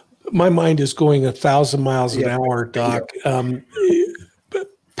 my mind is going 1,000 miles an hour, Doc.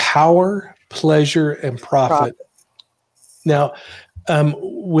 Power, pleasure, and profit. Now,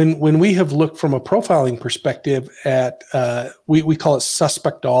 when we have looked from a profiling perspective at, we call it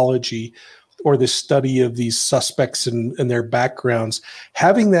suspectology, or the study of these suspects and their backgrounds,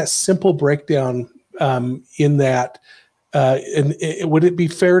 having that simple breakdown in that, would it be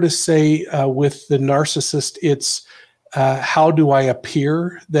fair to say with the narcissist, it's how do I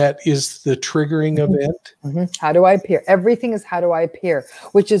appear that is the triggering event? How do I appear? Everything is how do I appear,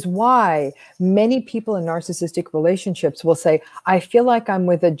 which is why many people in narcissistic relationships will say, I feel like I'm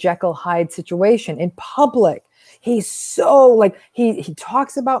with a Jekyll Hyde situation in public. He's so like, he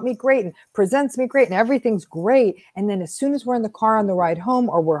talks about me great and presents me great and everything's great. And then as soon as we're in the car on the ride home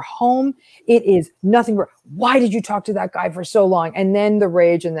or we're home, it is nothing but, why did you talk to that guy for so long? And then the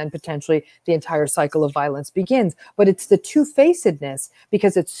rage, and then potentially the entire cycle of violence begins. But it's the two-facedness,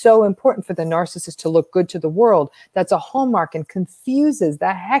 because it's so important for the narcissist to look good to the world. That's a hallmark and confuses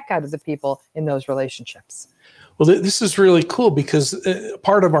the heck out of the people in those relationships. Well, this is really cool, because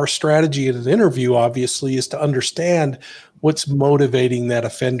part of our strategy in an interview, obviously, is to understand what's motivating that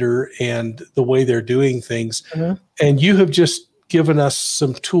offender and the way they're doing things. And you have just given us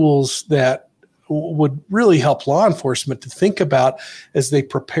some tools that would really help law enforcement to think about as they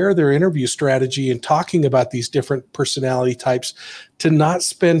prepare their interview strategy and talking about these different personality types, to not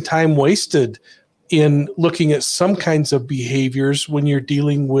spend time wasted in looking at some kinds of behaviors when you're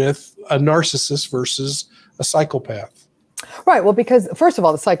dealing with a narcissist versus a psychopath. Right. Well, because first of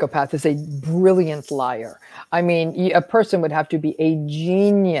all, the psychopath is a brilliant liar. I mean, a person would have to be a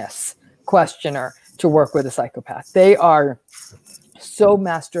genius questioner to work with a psychopath. They are so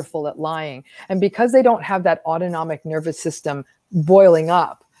masterful at lying. And because they don't have that autonomic nervous system boiling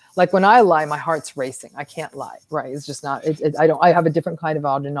up, like when I lie, my heart's racing. I can't lie, right? It's just not, I have a different kind of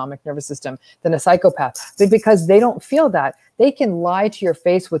autonomic nervous system than a psychopath. But because they don't feel that, they can lie to your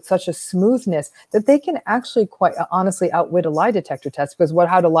face with such a smoothness that they can actually quite honestly outwit a lie detector test. Because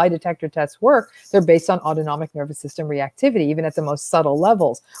how do lie detector tests work? They're based on autonomic nervous system reactivity, even at the most subtle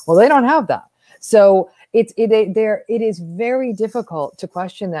levels. Well, they don't have that. So it is very difficult to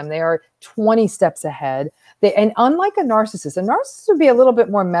question them. They are 20 steps ahead. And unlike a narcissist would be a little bit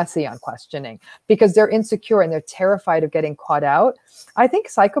more messy on questioning because they're insecure and they're terrified of getting caught out. I think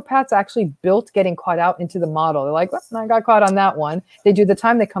psychopaths actually built getting caught out into the model. They're like, well, I got caught on that one. They do the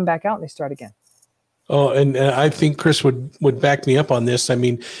time, they come back out and they start again. Oh, and I think Chris would back me up on this. I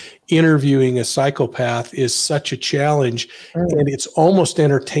mean, interviewing a psychopath is such a challenge, and it's almost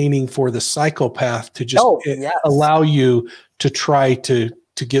entertaining for the psychopath to just allow you to try to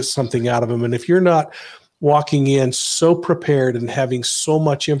get something out of them. And if you're not walking in so prepared and having so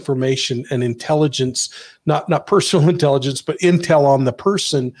much information and intelligence, not personal intelligence, but intel on the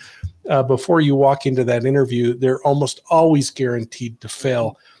person before you walk into that interview, they're almost always guaranteed to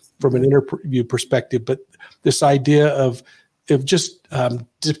fail from an interview perspective. But this idea of just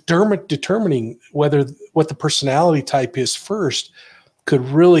determining what the personality type is first could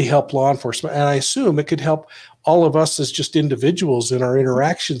really help law enforcement. And I assume it could help all of us as just individuals in our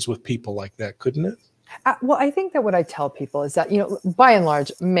interactions with people like that, couldn't it? Well, I think that what I tell people is that, by and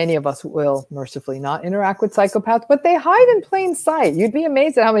large, many of us will mercifully not interact with psychopaths, but they hide in plain sight. You'd be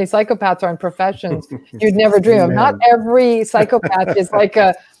amazed at how many psychopaths are in professions you'd never dream of. Not every psychopath is like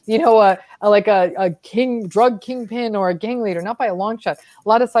a drug kingpin or a gang leader, not by a long shot. A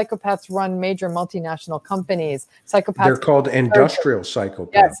lot of psychopaths run major multinational companies. They're called industrial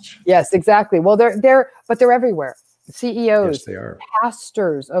psychopaths. Yes, exactly. Well, they're everywhere. CEOs, yes, they are.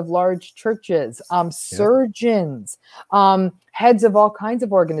 Pastors of large churches, surgeons, heads of all kinds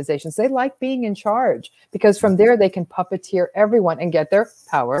of organizations. They like being in charge because from there they can puppeteer everyone and get their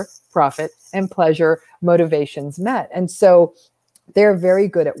power, profit, and pleasure motivations met. And so they're very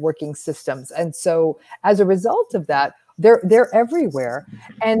good at working systems. And so as a result of that, they're everywhere.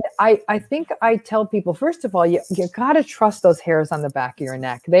 And I think I tell people, first of all, you got to trust those hairs on the back of your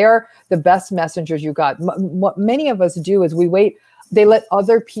neck. They are the best messengers you got. What many of us do is we wait. They let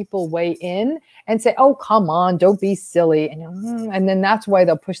other people weigh in and say, oh, come on, don't be silly. And then that's why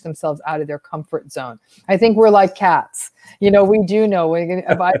they'll push themselves out of their comfort zone. I think we're like cats. We do know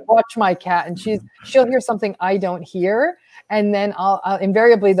if I watch my cat and she'll hear something I don't hear. And then I'll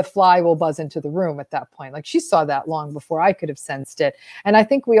invariably the fly will buzz into the room at that point. Like she saw that long before I could have sensed it. And I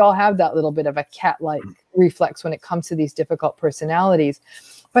think we all have that little bit of a cat-like reflex when it comes to these difficult personalities.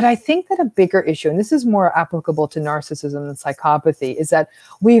 But I think that a bigger issue, and this is more applicable to narcissism and psychopathy, is that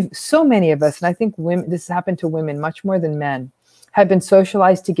so many of us, and I think women, this has happened to women much more than men, have been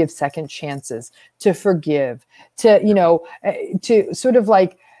socialized to give second chances, to forgive, to sort of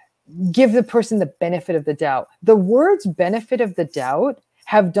like give the person the benefit of the doubt. The words benefit of the doubt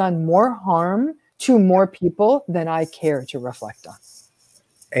have done more harm to more people than I care to reflect on.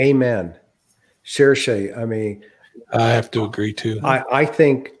 Amen. Seriously, I mean, I have to agree too. I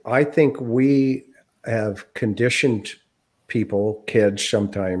think we have conditioned people, kids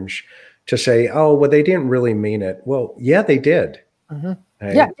sometimes, to say, "Oh, well, they didn't really mean it." Well, yeah, they did. Mm-hmm.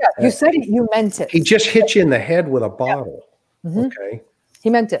 Hey, yeah. You said it. You meant it. He just hit you in the head with a bottle. Mm-hmm. Okay. He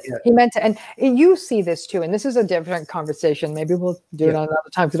meant it. Yeah. He meant it. And you see this too. And this is a different conversation. Maybe we'll do it another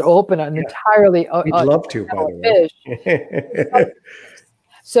time to open an entirely. We'd love to, by the way.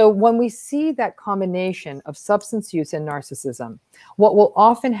 So when we see that combination of substance use and narcissism, what will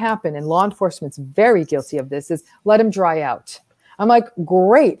often happen, and law enforcement's very guilty of this, is let him dry out. I'm like,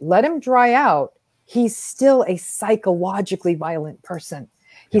 great, let him dry out. He's still a psychologically violent person.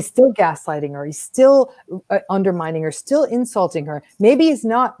 He's still gaslighting her. He's still undermining her, still insulting her. Maybe he's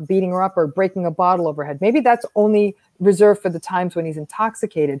not beating her up or breaking a bottle over her head. Maybe that's only reserved for the times when he's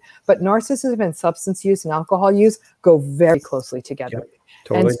intoxicated. But narcissism and substance use and alcohol use go very closely together. Yep,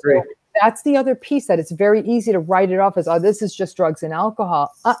 totally agree. So that's the other piece, that it's very easy to write it off as, oh, this is just drugs and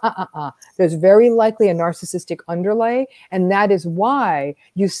alcohol. There's very likely a narcissistic underlay. And that is why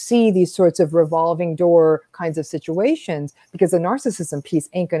you see these sorts of revolving door kinds of situations, because the narcissism piece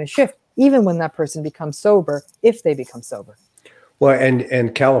ain't going to shift, even when that person becomes sober, if they become sober. Well,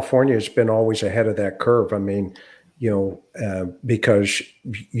 and California has been always ahead of that curve. I mean, because,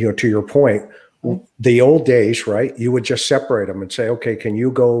 to your point, the old days, right? You would just separate them and say, okay, can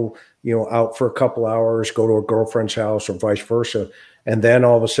you go, out for a couple hours, go to a girlfriend's house or vice versa. And then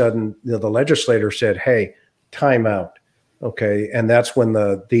all of a sudden, the legislator said, hey, time out. Okay. And that's when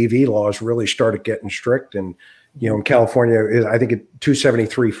the DV laws really started getting strict. And, in California, I think it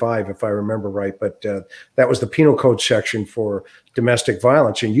 273.5, if I remember right. But that was the penal code section for domestic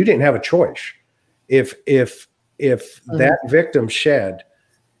violence. And you didn't have a choice. If that victim said,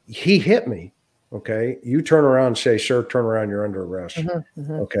 he hit me, okay, you turn around and say, sir, turn around, you're under arrest.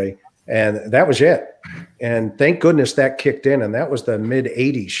 Okay. And that was it. And thank goodness that kicked in. And that was the mid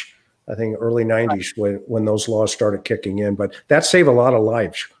 80s, I think early 90s when those laws started kicking in. But that saved a lot of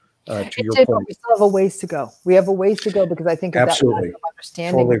lives, to your point. We still have a ways to go. We have a ways to go, because I think of absolutely that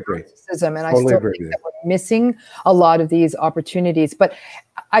understanding totally of agree. Narcissism. And totally I still think that we're missing a lot of these opportunities. But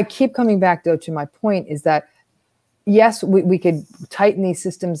I keep coming back, though, to my point is that, yes, we could tighten these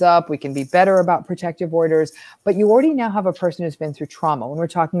systems up. We can be better about protective orders, but you already now have a person who's been through trauma. When we're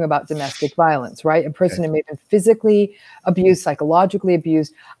talking about domestic violence, right? A person who may have been physically abused, psychologically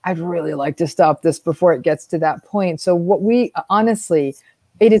abused. I'd really like to stop this before it gets to that point. So honestly,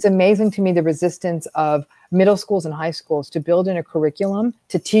 it is amazing to me, the resistance of middle schools and high schools to build in a curriculum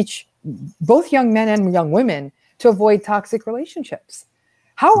to teach both young men and young women to avoid toxic relationships.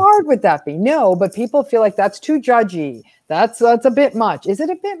 How hard would that be? No, but people feel like that's too judgy. That's a bit much. Is it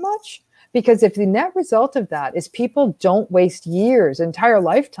a bit much? Because if the net result of that is people don't waste years, entire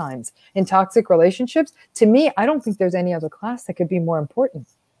lifetimes in toxic relationships, to me, I don't think there's any other class that could be more important.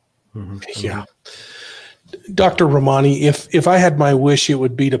 Yeah. Dr. Ramani, if I had my wish, it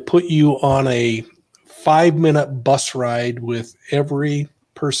would be to put you on a 5-minute bus ride with every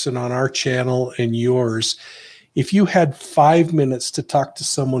person on our channel and yours. If you had 5 minutes to talk to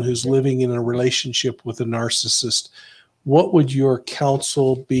someone who's living in a relationship with a narcissist, what would your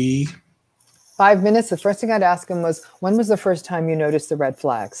counsel be? 5 minutes. The first thing I'd ask him was, when was the first time you noticed the red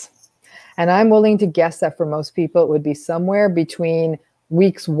flags? And I'm willing to guess that for most people, it would be somewhere between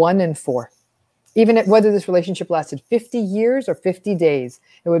weeks 1 and 4. Even whether this relationship lasted 50 years or 50 days,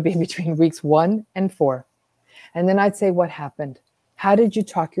 it would be between weeks 1 and 4. And then I'd say, what happened? How did you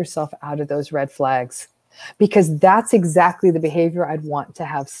talk yourself out of those red flags? Because that's exactly the behavior I'd want to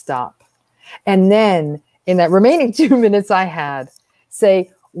have stop. And then in that remaining 2 minutes I had,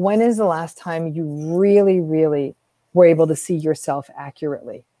 say, when is the last time you really, really were able to see yourself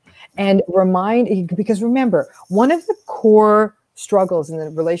accurately? And because remember, one of the core struggles in the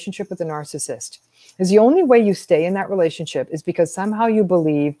relationship with a narcissist is the only way you stay in that relationship is because somehow you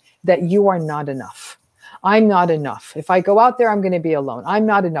believe that you are not enough. I'm not enough. If I go out there, I'm going to be alone. I'm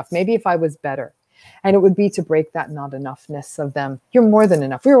not enough. Maybe if I was better. And it would be to break that not enoughness of them. You're more than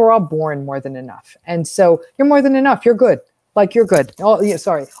enough. We were all born more than enough. And so you're more than enough. You're good. Like you're good. All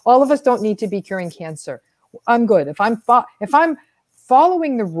of us don't need to be curing cancer. I'm good. If I'm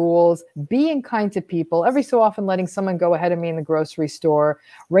following the rules, being kind to people, every so often letting someone go ahead of me in the grocery store,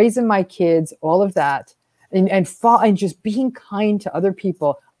 raising my kids, all of that, and just being kind to other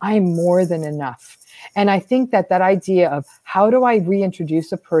people, I'm more than enough. And I think that idea of how do I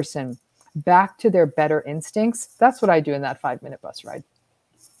reintroduce a person back to their better instincts, that's what I do in that 5-minute bus ride.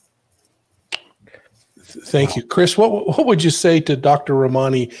 Thank you. Chris, what would you say to Dr.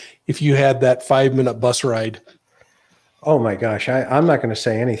 Ramani if you had that 5-minute bus ride? Oh my gosh, I'm not going to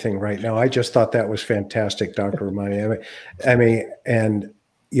say anything right now. I just thought that was fantastic, Dr. Ramani. I mean, and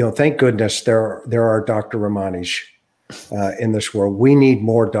thank goodness there are Dr. Ramanis in this world. We need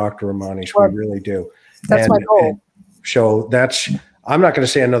more Dr. Ramanis. We really do. That's my goal. So I'm not going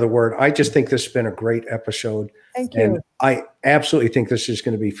to say another word. I just think this has been a great episode. Thank you. And I absolutely think this is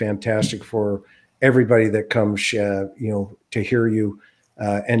going to be fantastic for everybody that comes, to hear you.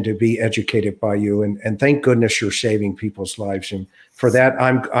 And to be educated by you, and thank goodness you're saving people's lives, and for that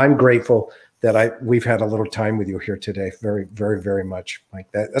I'm grateful that we've had a little time with you here today. Very, very, very much, Mike.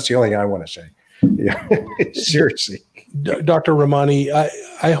 That's the only thing I want to say. Yeah, seriously, Dr. Ramani,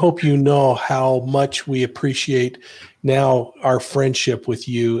 I hope you know how much we appreciate now our friendship with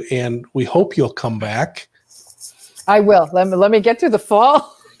you, and we hope you'll come back. I will. Let me get through the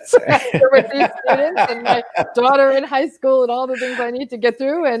fall. With these students and my daughter in high school and all the things I need to get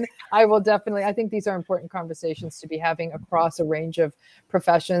through. And I will definitely, I think these are important conversations to be having across a range of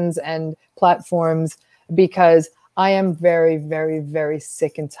professions and platforms, because I am very, very, very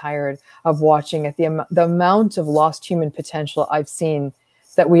sick and tired of watching at the amount of lost human potential I've seen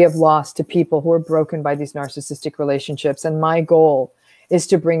that we have lost to people who are broken by these narcissistic relationships. And my goal is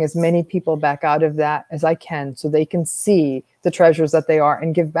to bring as many people back out of that as I can, so they can see the treasures that they are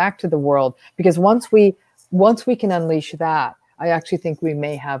and give back to the world. Because once we can unleash that, I actually think we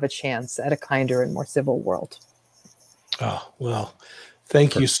may have a chance at a kinder and more civil world. Oh, well,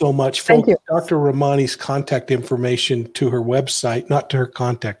 thank you so much. Thank you. Dr. Ramani's contact information to her website, not to her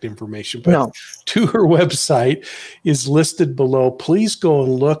contact information, but to her website is listed below. Please go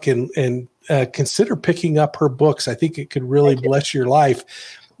and look and consider picking up her books. I think it could really bless your life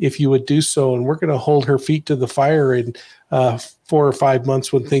if you would do so. And we're going to hold her feet to the fire in 4 or 5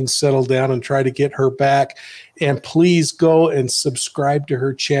 months when things settle down and try to get her back. And please go and subscribe to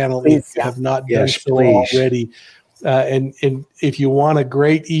her channel if you have not done so already. And if you want a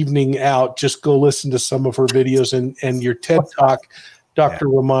great evening out, just go listen to some of her videos and your TED Talk, Dr.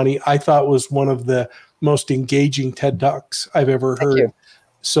 Ramani, I thought was one of the most engaging TED Talks I've ever heard.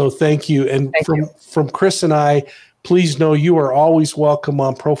 So thank you. And from Chris and I, please know you are always welcome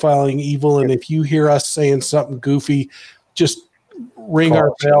on Profiling Evil. And if you hear us saying something goofy, just ring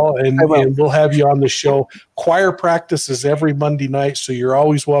our bell and we'll have you on the show. Choir practice is every Monday night, so you're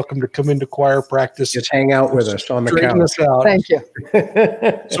always welcome to come into choir practice. Just hang out with us on the couch. Thank you.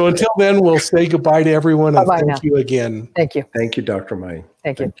 So until then, we'll say goodbye to everyone and thank you again. Thank you. Thank you, Dr. May.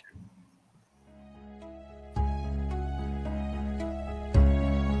 Thank you.